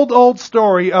old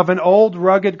story of an old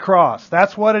rugged cross.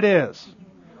 That's what it is.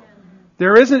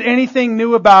 There isn't anything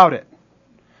new about it.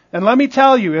 And let me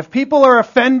tell you, if people are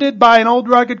offended by an old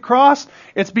rugged cross,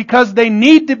 it's because they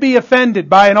need to be offended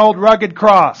by an old rugged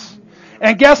cross.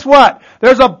 And guess what?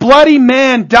 There's a bloody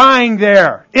man dying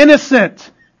there,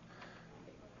 innocent.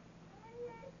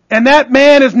 And that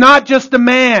man is not just a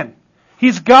man.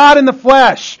 He's God in the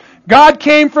flesh. God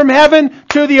came from heaven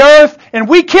to the earth and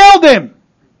we killed Him.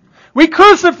 We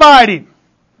crucified Him.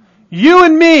 You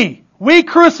and me, we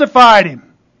crucified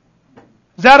Him.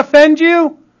 Does that offend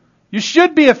you? You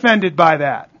should be offended by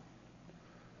that.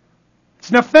 It's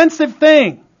an offensive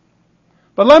thing.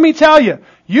 But let me tell you,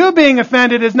 you being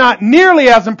offended is not nearly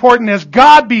as important as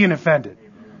God being offended.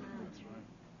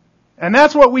 And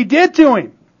that's what we did to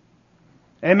Him.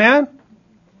 Amen?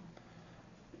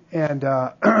 And,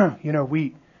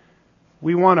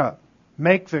 we want to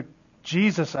make the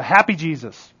Jesus a happy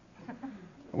Jesus.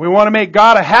 We want to make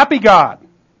God a happy God.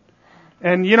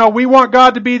 And, we want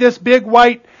God to be this big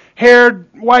white-haired,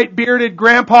 white-bearded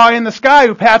grandpa in the sky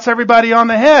who pats everybody on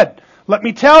the head. Let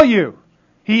me tell you,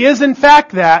 He is in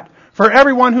fact that for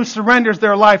everyone who surrenders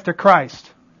their life to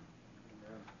Christ.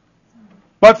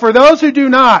 But for those who do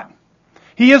not,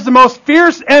 He is the most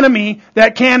fierce enemy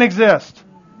that can exist.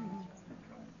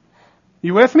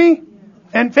 You with me?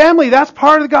 And family, that's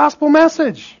part of the gospel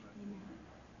message.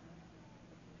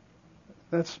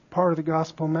 That's part of the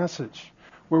gospel message.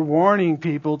 We're warning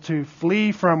people to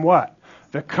flee from what?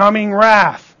 The coming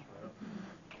wrath.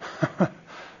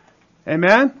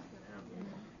 Amen?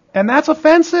 And that's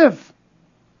offensive.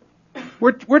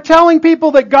 We're telling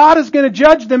people that God is going to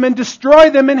judge them and destroy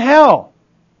them in hell.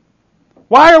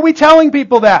 Why are we telling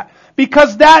people that?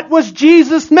 Because that was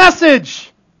Jesus' message.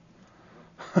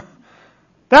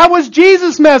 That was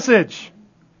Jesus' message.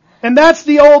 And that's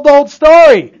the old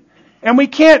story. And we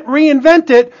can't reinvent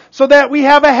it so that we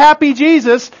have a happy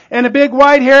Jesus and a big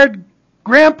white-haired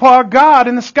grandpa God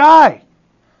in the sky.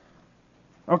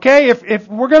 Okay? If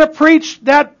we're going to preach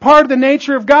that part of the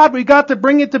nature of God, we've got to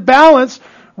bring it to balance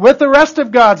with the rest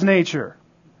of God's nature.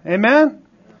 Amen?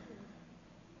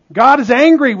 God is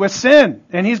angry with sin,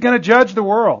 and He's going to judge the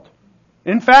world.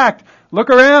 In fact, look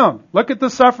around. Look at the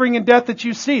suffering and death that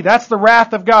you see. That's the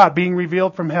wrath of God being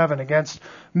revealed from heaven against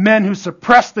men who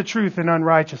suppress the truth in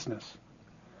unrighteousness.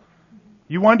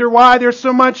 You wonder why there's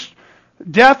so much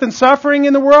death and suffering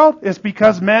in the world? It's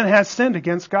because man has sinned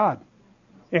against God.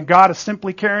 And God is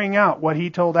simply carrying out what He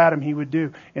told Adam He would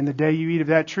do. In the day you eat of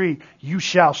that tree, you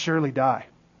shall surely die.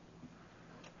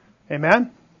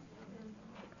 Amen?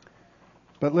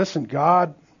 But listen,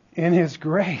 God, in His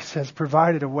grace, has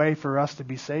provided a way for us to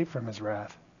be saved from His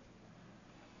wrath.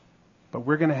 But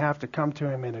we're going to have to come to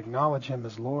Him and acknowledge Him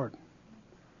as Lord.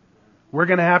 We're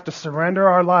going to have to surrender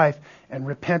our life and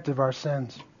repent of our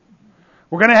sins.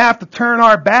 We're going to have to turn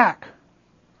our back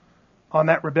on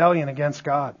that rebellion against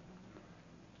God.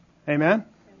 Amen?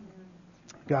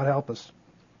 God help us.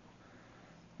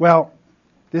 Well,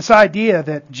 this idea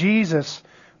that Jesus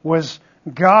was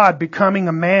God becoming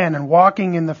a man and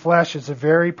walking in the flesh is a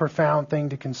very profound thing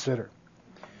to consider.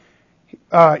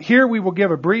 Here we will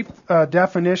give a brief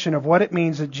definition of what it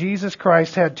means that Jesus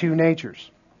Christ had two natures.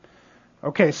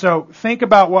 Okay, so think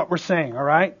about what we're saying, all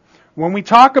right? When we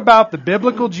talk about the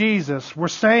biblical Jesus, we're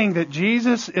saying that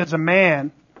Jesus is a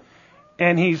man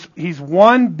and he's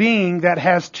one being that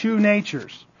has two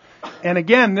natures. And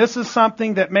again, this is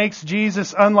something that makes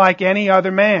Jesus unlike any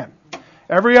other man.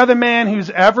 Every other man who's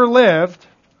ever lived,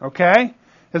 okay,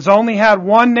 has only had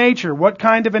one nature. What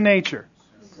kind of a nature?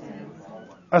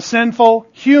 A sinful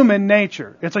human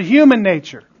nature. It's a human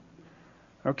nature.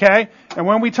 Okay? And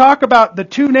when we talk about the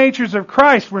two natures of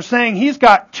Christ, we're saying He's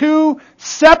got two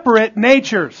separate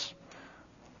natures.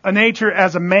 A nature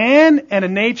as a man and a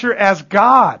nature as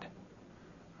God.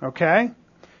 Okay?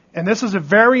 And this is a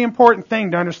very important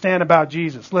thing to understand about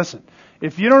Jesus. Listen,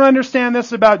 if you don't understand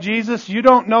this about Jesus, you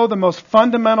don't know the most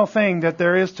fundamental thing that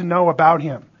there is to know about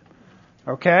Him.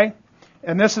 Okay?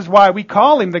 And this is why we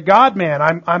call Him the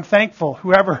God-man. I'm thankful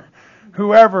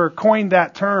whoever coined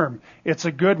that term. It's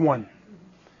a good one.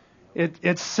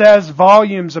 It says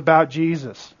volumes about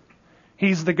Jesus.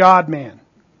 He's the God-man.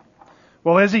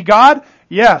 Well, is He God?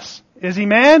 Yes. Is he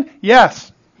man?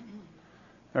 Yes.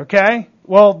 Okay?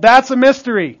 Well, that's a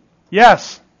mystery.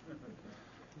 Yes.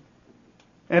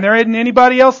 And there isn't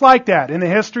anybody else like that in the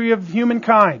history of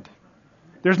humankind.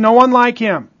 There's no one like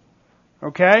him.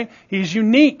 Okay? He's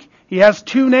unique. He has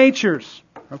two natures.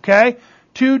 Okay?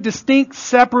 Two distinct,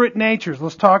 separate natures.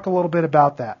 Let's talk a little bit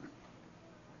about that.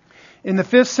 In the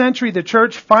 5th century, the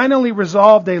church finally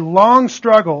resolved a long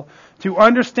struggle to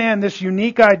understand this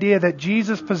unique idea that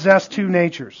Jesus possessed two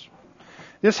natures.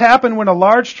 This happened when a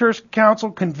large church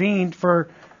council convened for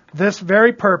this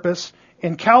very purpose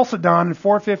in Chalcedon in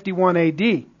 451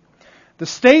 AD. The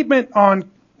statement on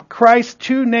Christ's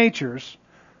two natures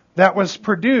that was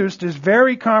produced is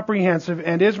very comprehensive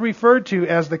and is referred to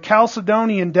as the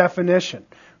Chalcedonian definition.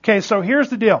 Okay, so here's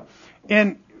the deal.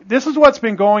 This is what's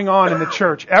been going on in the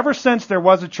church ever since there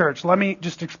was a church. Let me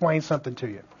just explain something to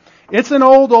you. It's an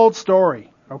old story,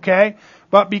 okay?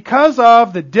 But because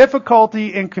of the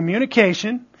difficulty in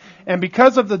communication and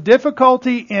because of the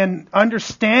difficulty in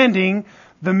understanding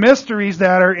the mysteries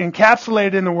that are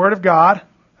encapsulated in the Word of God,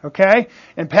 okay,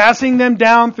 and passing them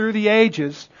down through the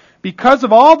ages, because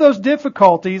of all those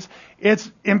difficulties,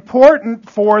 it's important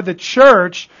for the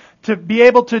church to be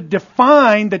able to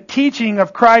define the teaching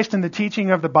of Christ and the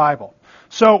teaching of the Bible.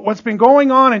 So what's been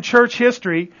going on in church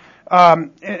history,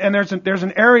 and there's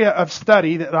an area of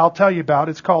study that I'll tell you about.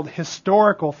 It's called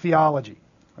historical theology.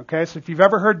 Okay, so if you've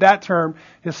ever heard that term,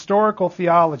 historical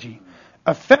theology,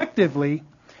 effectively,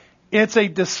 it's a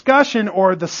discussion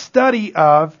or the study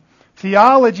of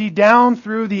theology down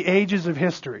through the ages of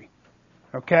history.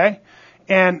 Okay?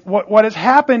 And what has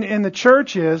happened in the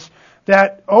church is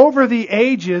that over the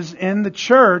ages in the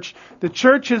church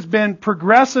has been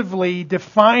progressively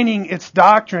defining its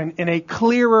doctrine in a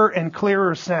clearer and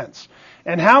clearer sense.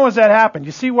 And how has that happened?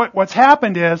 You see, what's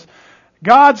happened is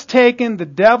God's taken the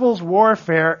devil's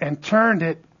warfare and turned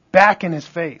it back in his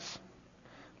face.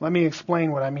 Let me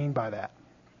explain what I mean by that.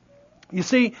 You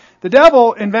see, the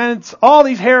devil invents all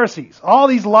these heresies, all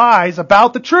these lies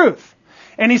about the truth.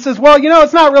 And he says, well,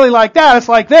 it's not really like that, it's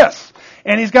like this.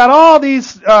 And he's got all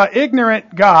these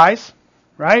ignorant guys,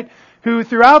 right, who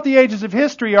throughout the ages of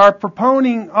history are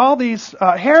proponing all these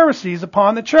heresies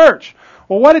upon the church.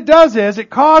 Well, what it does is it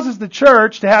causes the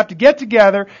church to have to get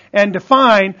together and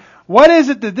define what is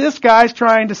it that this guy's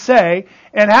trying to say,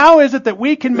 and how is it that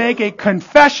we can make a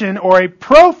confession or a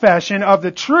profession of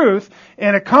the truth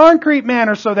in a concrete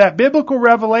manner so that biblical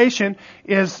revelation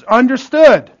is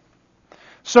understood.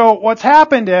 So what's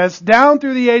happened is, down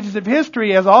through the ages of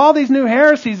history, as all these new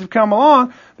heresies have come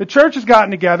along, the church has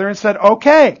gotten together and said,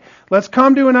 okay, let's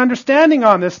come to an understanding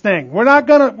on this thing. We're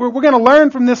gonna learn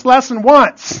from this lesson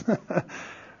once.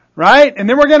 Right? And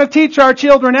then we're going to teach our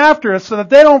children after us so that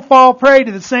they don't fall prey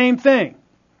to the same thing.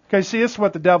 Okay, see, this is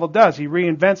what the devil does. He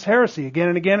reinvents heresy again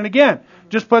and again and again.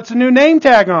 Just puts a new name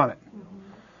tag on it.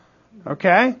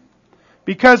 Okay?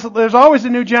 Because there's always a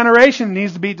new generation that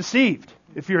needs to be deceived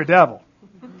if you're a devil.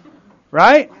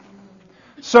 Right?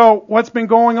 So what's been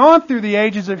going on through the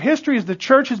ages of history is the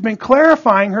church has been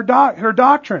clarifying her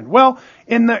doctrine. Well,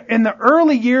 in the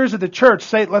early years of the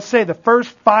church, let's say the first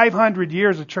 500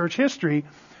 years of church history,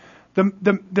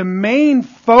 the main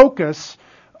focus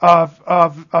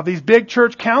of these big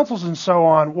church councils and so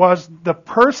on was the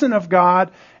person of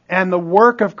God and the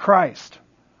work of Christ.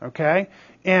 Okay?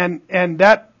 And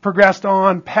that progressed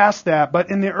on past that.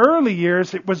 But in the early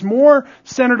years, it was more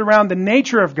centered around the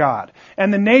nature of God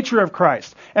and the nature of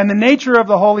Christ and the nature of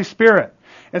the Holy Spirit.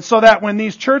 And so that when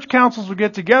these church councils would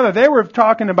get together, they were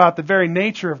talking about the very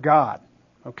nature of God.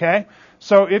 Okay?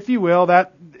 So if you will,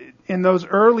 that in those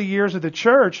early years of the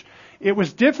church, it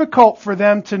was difficult for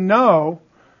them to know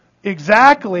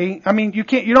exactly. I mean, you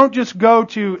don't just go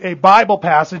to a Bible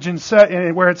passage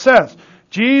and where it says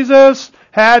Jesus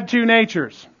had two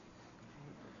natures.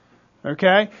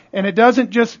 Okay? And it doesn't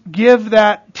just give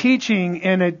that teaching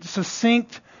in a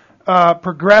succinct,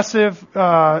 progressive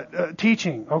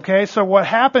teaching. Okay? So what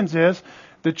happens is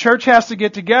the church has to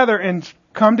get together and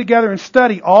come together and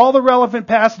study all the relevant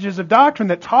passages of doctrine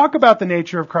that talk about the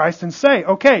nature of Christ and say,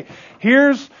 okay,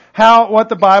 here's what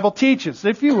the Bible teaches.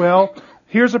 If you will,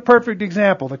 here's a perfect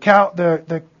example.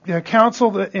 The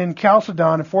council in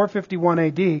Chalcedon in 451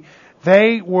 AD,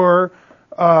 they were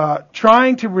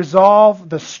trying to resolve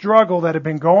the struggle that had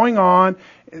been going on,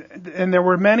 and there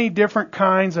were many different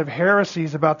kinds of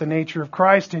heresies about the nature of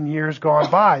Christ in years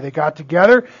gone by. They got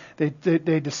together,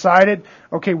 they decided,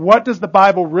 okay, what does the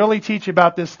Bible really teach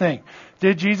about this thing?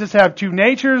 Did Jesus have two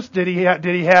natures? Did he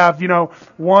have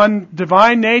one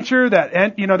divine nature?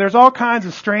 There's all kinds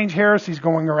of strange heresies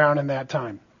going around in that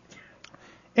time.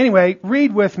 Anyway,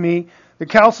 read with me the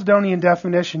Chalcedonian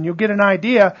definition, you'll get an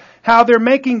idea how they're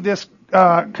making this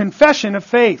confession of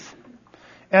faith.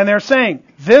 And they're saying,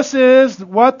 this is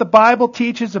what the Bible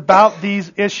teaches about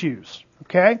these issues.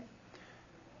 Okay?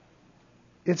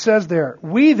 It says there,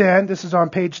 we then, this is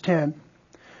on page 10,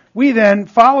 we then,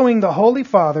 following the Holy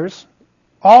Fathers,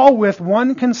 all with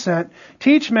one consent,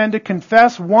 teach men to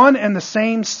confess one and the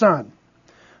same Son,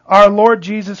 our Lord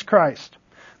Jesus Christ,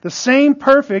 the same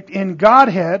perfect in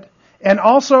Godhead and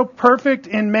also perfect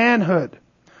in manhood,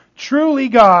 truly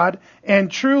God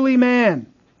and truly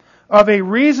man, of a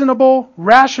reasonable,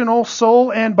 rational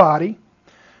soul and body,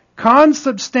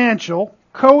 consubstantial,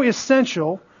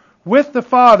 coessential with the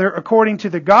Father according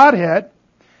to the Godhead,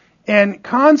 and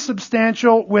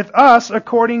consubstantial with us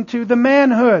according to the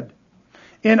manhood,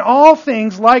 in all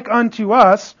things like unto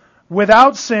us,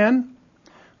 without sin,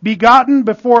 begotten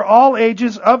before all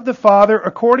ages of the Father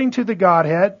according to the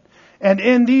Godhead, and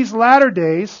in these latter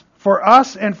days, for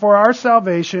us and for our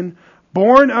salvation,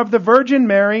 born of the Virgin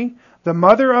Mary, the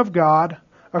Mother of God,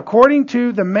 according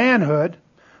to the manhood,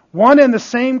 one and the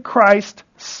same Christ,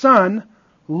 Son,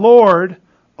 Lord,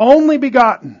 only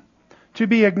begotten, to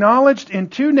be acknowledged in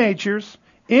two natures,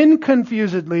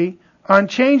 inconfusedly,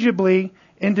 unchangeably,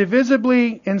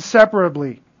 indivisibly,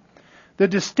 inseparably. The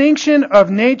distinction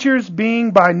of natures being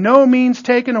by no means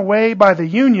taken away by the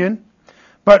union,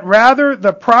 but rather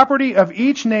the property of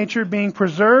each nature being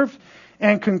preserved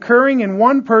and concurring in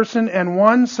one person and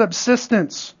one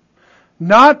subsistence,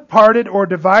 not parted or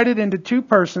divided into two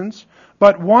persons,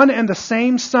 but one and the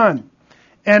same Son,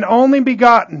 and only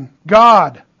begotten,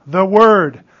 God, the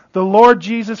Word, the Lord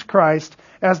Jesus Christ,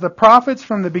 as the prophets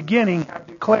from the beginning have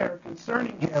declared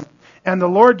concerning Him, and the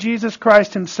Lord Jesus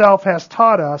Christ Himself has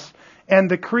taught us, and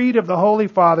the creed of the Holy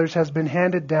Fathers has been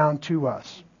handed down to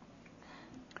us.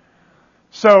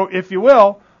 So, if you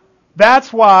will,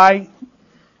 that's why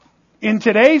in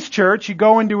today's church, you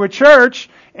go into a church,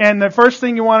 and the first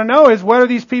thing you want to know is, what are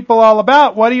these people all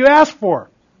about? What do you ask for?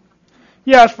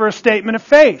 You ask for a statement of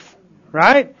faith,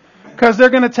 right? Because they're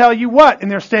going to tell you what in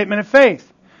their statement of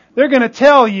faith? They're going to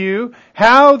tell you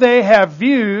how they have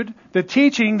viewed the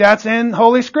teaching that's in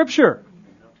Holy Scripture.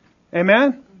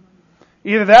 Amen?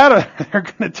 Either that or they're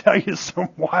going to tell you some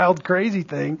wild, crazy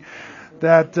thing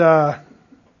that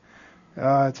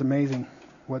it's amazing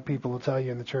what people will tell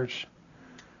you in the church,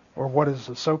 or what is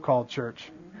a so-called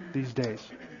church these days.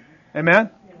 Amen?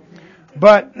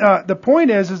 But the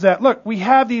point is that, look, we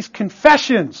have these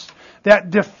confessions that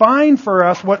define for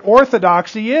us what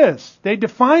orthodoxy is. They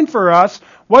define for us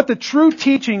what the true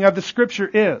teaching of the Scripture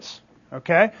is.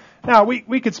 Okay? Now,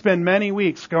 we could spend many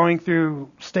weeks going through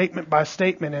statement by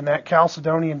statement in that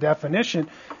Chalcedonian definition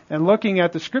and looking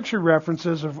at the Scripture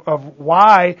references of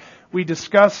why we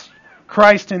discuss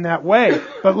Christ in that way.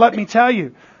 But let me tell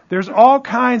you, there's all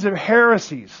kinds of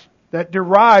heresies that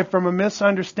derive from a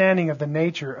misunderstanding of the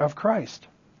nature of Christ.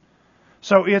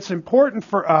 So it's important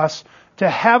for us to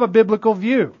have a biblical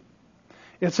view.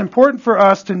 It's important for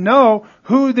us to know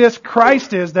who this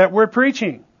Christ is that we're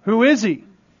preaching. Who is He?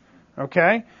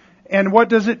 Okay? And what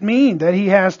does it mean that He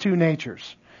has two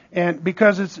natures? And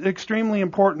because it's an extremely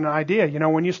important idea. You know,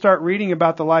 when you start reading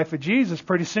about the life of Jesus,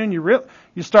 pretty soon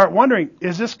you start wondering,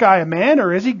 is this guy a man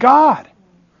or is He God?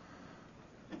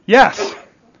 Yes.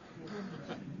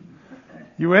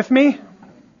 You with me?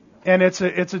 And it's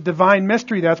a divine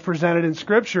mystery that's presented in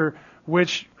Scripture,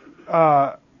 which,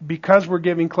 because we're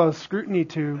giving close scrutiny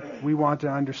to, we want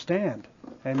to understand.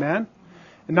 Amen?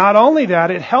 And not only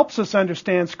that, it helps us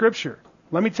understand Scripture.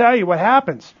 Let me tell you what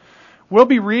happens. We'll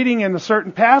be reading in a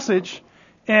certain passage,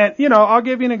 and, I'll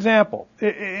give you an example.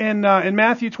 In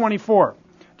Matthew 24,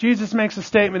 Jesus makes a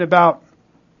statement about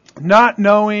not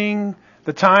knowing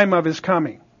the time of His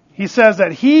coming. He says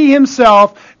that He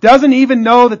Himself doesn't even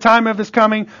know the time of His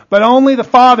coming, but only the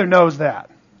Father knows that.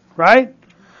 Right?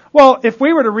 Well, if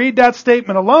we were to read that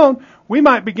statement alone, we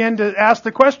might begin to ask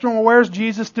the question, well, where's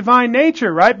Jesus' divine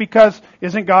nature, right? Because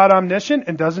isn't God omniscient,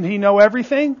 and doesn't He know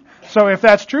everything? So if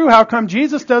that's true, how come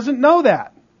Jesus doesn't know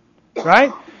that?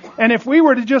 Right? And if we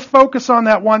were to just focus on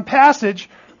that one passage,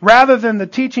 rather than the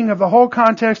teaching of the whole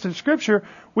context of Scripture,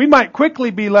 we might quickly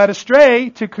be led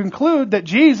astray to conclude that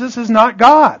Jesus is not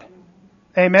God.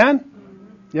 Amen?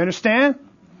 You understand?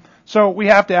 So we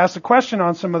have to ask the question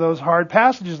on some of those hard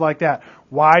passages like that.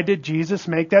 Why did Jesus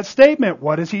make that statement?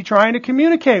 What is He trying to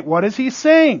communicate? What is He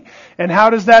saying? And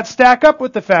how does that stack up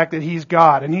with the fact that He's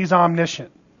God and He's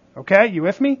omniscient? Okay, you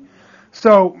with me?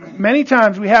 So many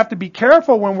times we have to be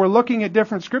careful when we're looking at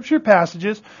different Scripture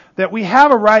passages that we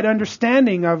have a right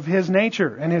understanding of His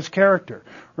nature and His character.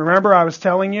 Remember I was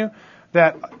telling you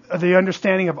that the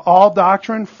understanding of all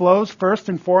doctrine flows first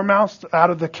and foremost out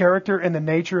of the character and the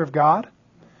nature of God.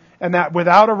 And that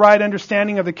without a right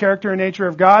understanding of the character and nature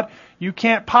of God, you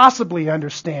can't possibly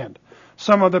understand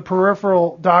some of the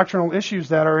peripheral doctrinal issues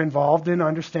that are involved in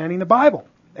understanding the Bible.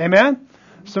 Amen?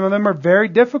 Some of them are very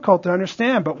difficult to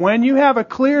understand. But when you have a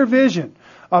clear vision,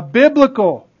 a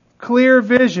biblical clear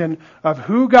vision of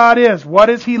who God is, what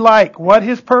is He like, what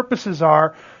His purposes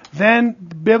are, then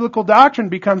biblical doctrine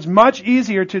becomes much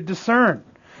easier to discern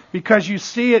because you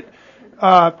see it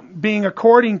being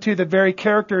according to the very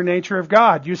character and nature of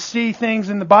God. You see things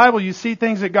in the Bible, you see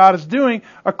things that God is doing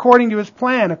according to His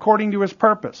plan, according to His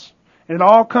purpose. And it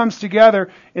all comes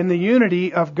together in the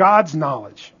unity of God's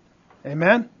knowledge.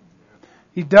 Amen?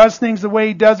 He does things the way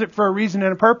He does it for a reason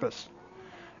and a purpose.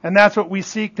 And that's what we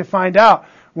seek to find out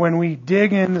when we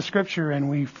dig in the Scripture and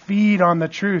we feed on the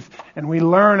truth and we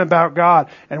learn about God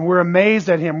and we're amazed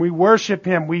at Him. We worship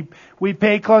Him. We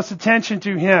pay close attention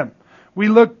to Him. We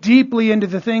look deeply into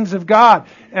the things of God,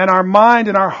 and our mind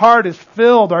and our heart is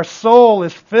filled, our soul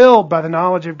is filled by the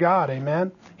knowledge of God.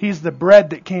 Amen? He's the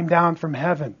bread that came down from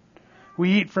heaven.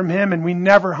 We eat from Him and we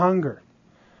never hunger.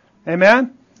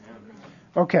 Amen?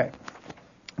 Okay.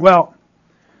 Well,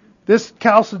 this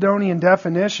Chalcedonian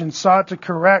definition sought to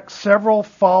correct several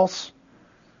false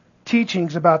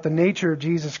teachings about the nature of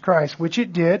Jesus Christ, which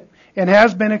it did, and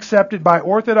has been accepted by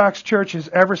Orthodox churches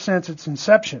ever since its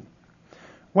inception.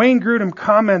 Wayne Grudem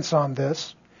comments on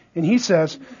this, and he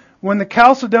says, when the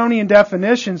Chalcedonian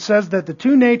definition says that the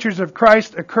two natures of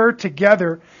Christ occur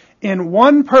together in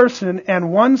one person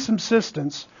and one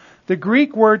subsistence, the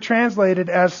Greek word translated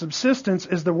as subsistence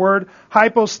is the word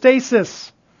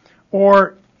hypostasis,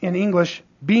 or in English,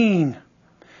 being.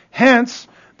 Hence,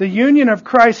 the union of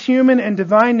Christ's human and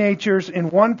divine natures in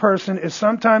one person is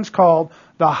sometimes called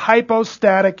the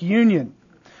hypostatic union.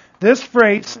 This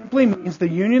phrase simply means the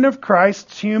union of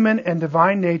Christ's human and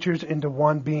divine natures into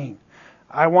one being.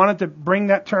 I wanted to bring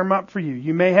that term up for you.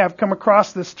 You may have come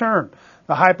across this term,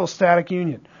 the hypostatic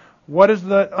union. What is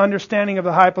the understanding of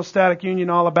the hypostatic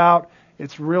union all about?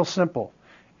 It's real simple.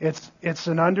 It's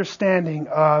an understanding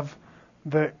of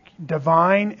the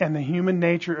divine and the human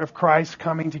nature of Christ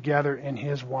coming together in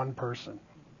His one person.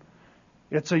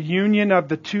 It's a union of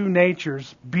the two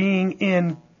natures being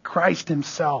in Christ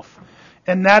Himself.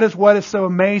 And that is what is so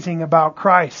amazing about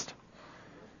Christ.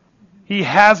 He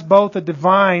has both a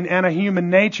divine and a human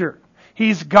nature.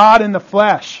 He's God in the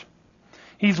flesh.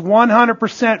 He's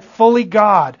 100% fully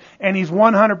God, and He's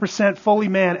 100% fully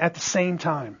man at the same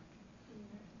time.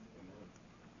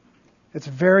 It's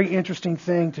a very interesting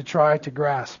thing to try to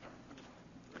grasp.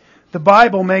 The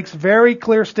Bible makes very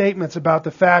clear statements about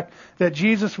the fact that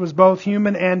Jesus was both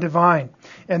human and divine.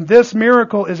 And this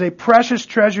miracle is a precious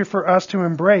treasure for us to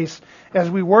embrace as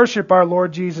we worship our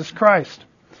Lord Jesus Christ.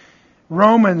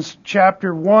 Romans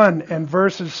chapter 1 and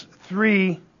verses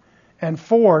 3 and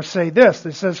 4 say this.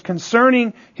 It says,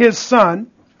 concerning His Son,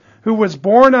 who was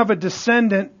born of a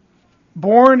descendant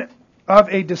of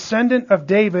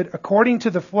David according to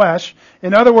the flesh.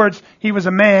 In other words, He was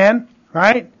a man,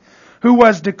 right? Who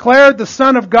was declared the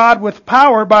Son of God with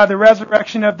power by the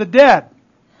resurrection of the dead.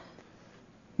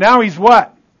 Now He's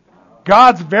what?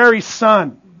 God's very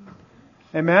Son.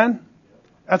 Amen?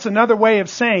 That's another way of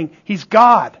saying He's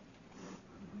God.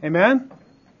 Amen?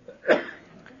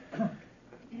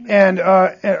 And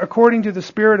according to the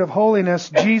Spirit of holiness,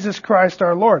 Jesus Christ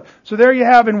our Lord. So there you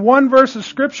have in one verse of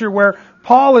Scripture where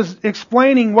Paul is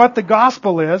explaining what the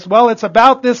gospel is. Well, it's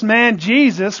about this man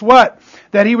Jesus, what?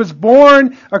 That He was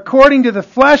born according to the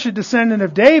flesh, a descendant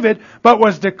of David, but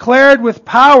was declared with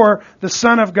power the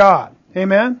Son of God.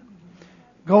 Amen?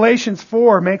 Galatians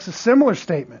 4 makes a similar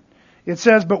statement. It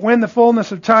says, but when the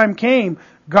fullness of time came,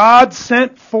 God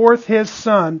sent forth His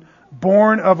Son,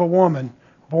 born of a woman,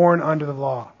 born under the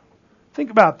law. Think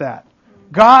about that.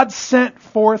 God sent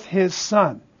forth His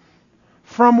Son.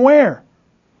 From where?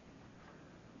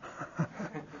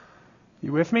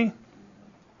 You with me?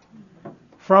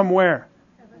 From where?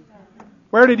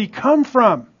 Where did He come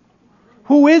from?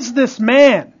 Who is this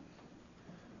man?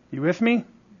 You with me?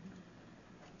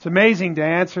 It's amazing to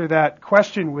answer that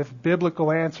question with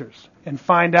biblical answers and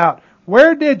find out,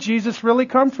 where did Jesus really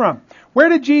come from? Where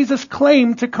did Jesus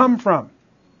claim to come from?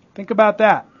 Think about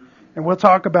that. And we'll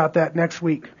talk about that next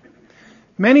week.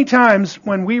 Many times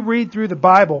when we read through the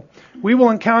Bible, we will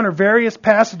encounter various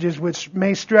passages which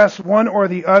may stress one or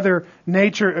the other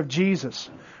nature of Jesus.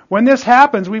 When this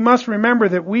happens, we must remember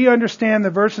that we understand the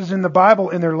verses in the Bible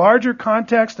in their larger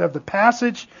context of the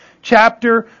passage,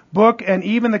 chapter, book, and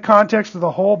even the context of the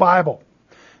whole Bible.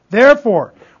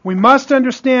 Therefore, We must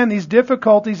understand these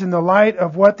difficulties in the light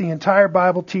of what the entire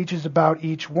Bible teaches about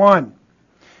each one.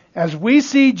 As we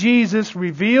see Jesus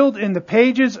revealed in the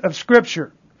pages of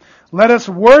Scripture, let us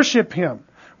worship Him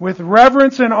with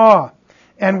reverence and awe,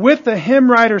 and with the hymn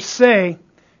writers say,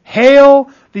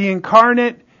 "Hail the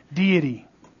incarnate deity."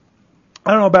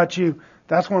 I don't know about you,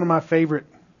 that's one of my favorite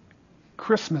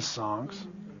Christmas songs,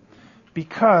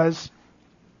 because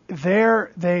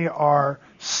there they are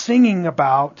singing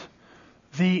about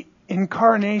the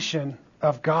incarnation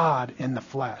of God in the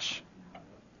flesh.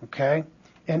 Okay?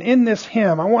 And in this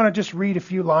hymn, I want to just read a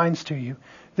few lines to you.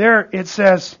 There it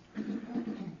says,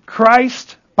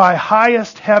 "Christ by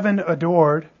highest heaven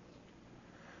adored,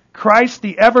 Christ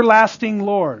the everlasting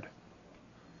Lord."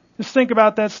 Just think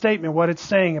about that statement, what it's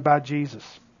saying about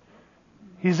Jesus.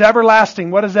 He's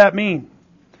everlasting. What does that mean?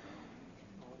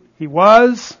 He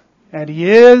was, and He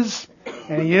is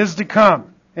to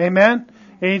come. Amen?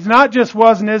 And He's not just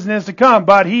was and is to come,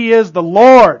 but He is the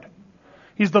Lord.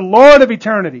 He's the Lord of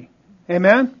eternity.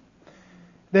 Amen?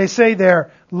 They say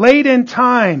there, "Late in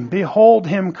time, behold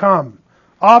Him come,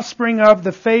 offspring of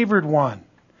the favored one.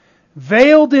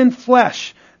 Veiled in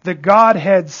flesh, the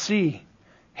Godhead see.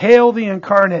 Hail the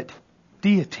incarnate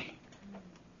deity."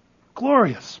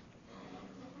 Glorious.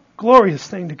 Glorious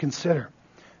thing to consider.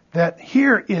 That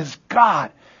here is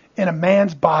God in a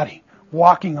man's body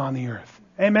walking on the earth.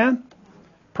 Amen?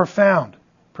 Profound.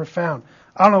 Profound.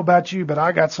 I don't know about you, but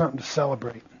I got something to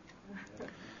celebrate.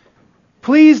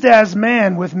 "Pleased as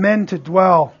man with men to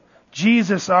dwell,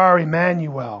 Jesus our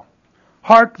Emmanuel.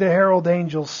 Hark the herald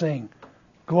angels sing,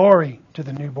 glory to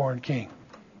the newborn King."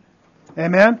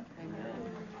 Amen?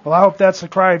 Well, I hope that's the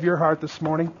cry of your heart this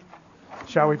morning.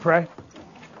 Shall we pray?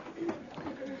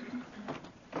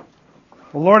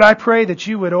 Well, Lord, I pray that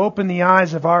You would open the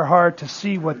eyes of our heart to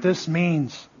see what this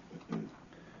means.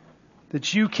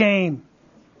 That You came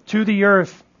to the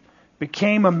earth,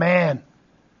 became a man,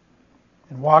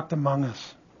 and walked among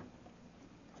us.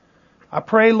 I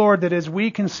pray, Lord, that as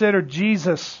we consider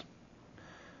Jesus,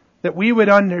 that we would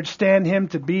understand Him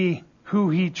to be who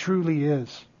He truly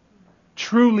is.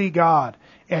 Truly God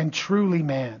and truly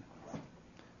man.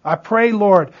 I pray,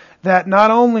 Lord, that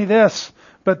not only this,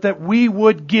 but that we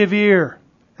would give ear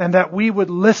and that we would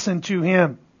listen to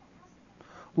Him.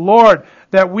 Lord,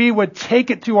 that we would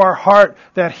take it to our heart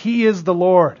that He is the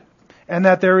Lord and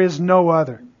that there is no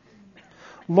other.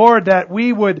 Lord, that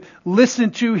we would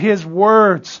listen to His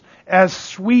words as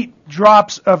sweet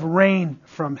drops of rain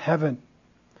from heaven.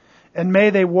 And may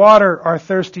they water our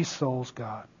thirsty souls,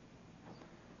 God.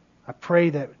 I pray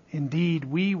that indeed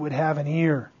we would have an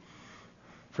ear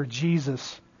for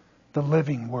Jesus, the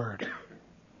living Word.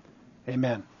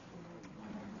 Amen.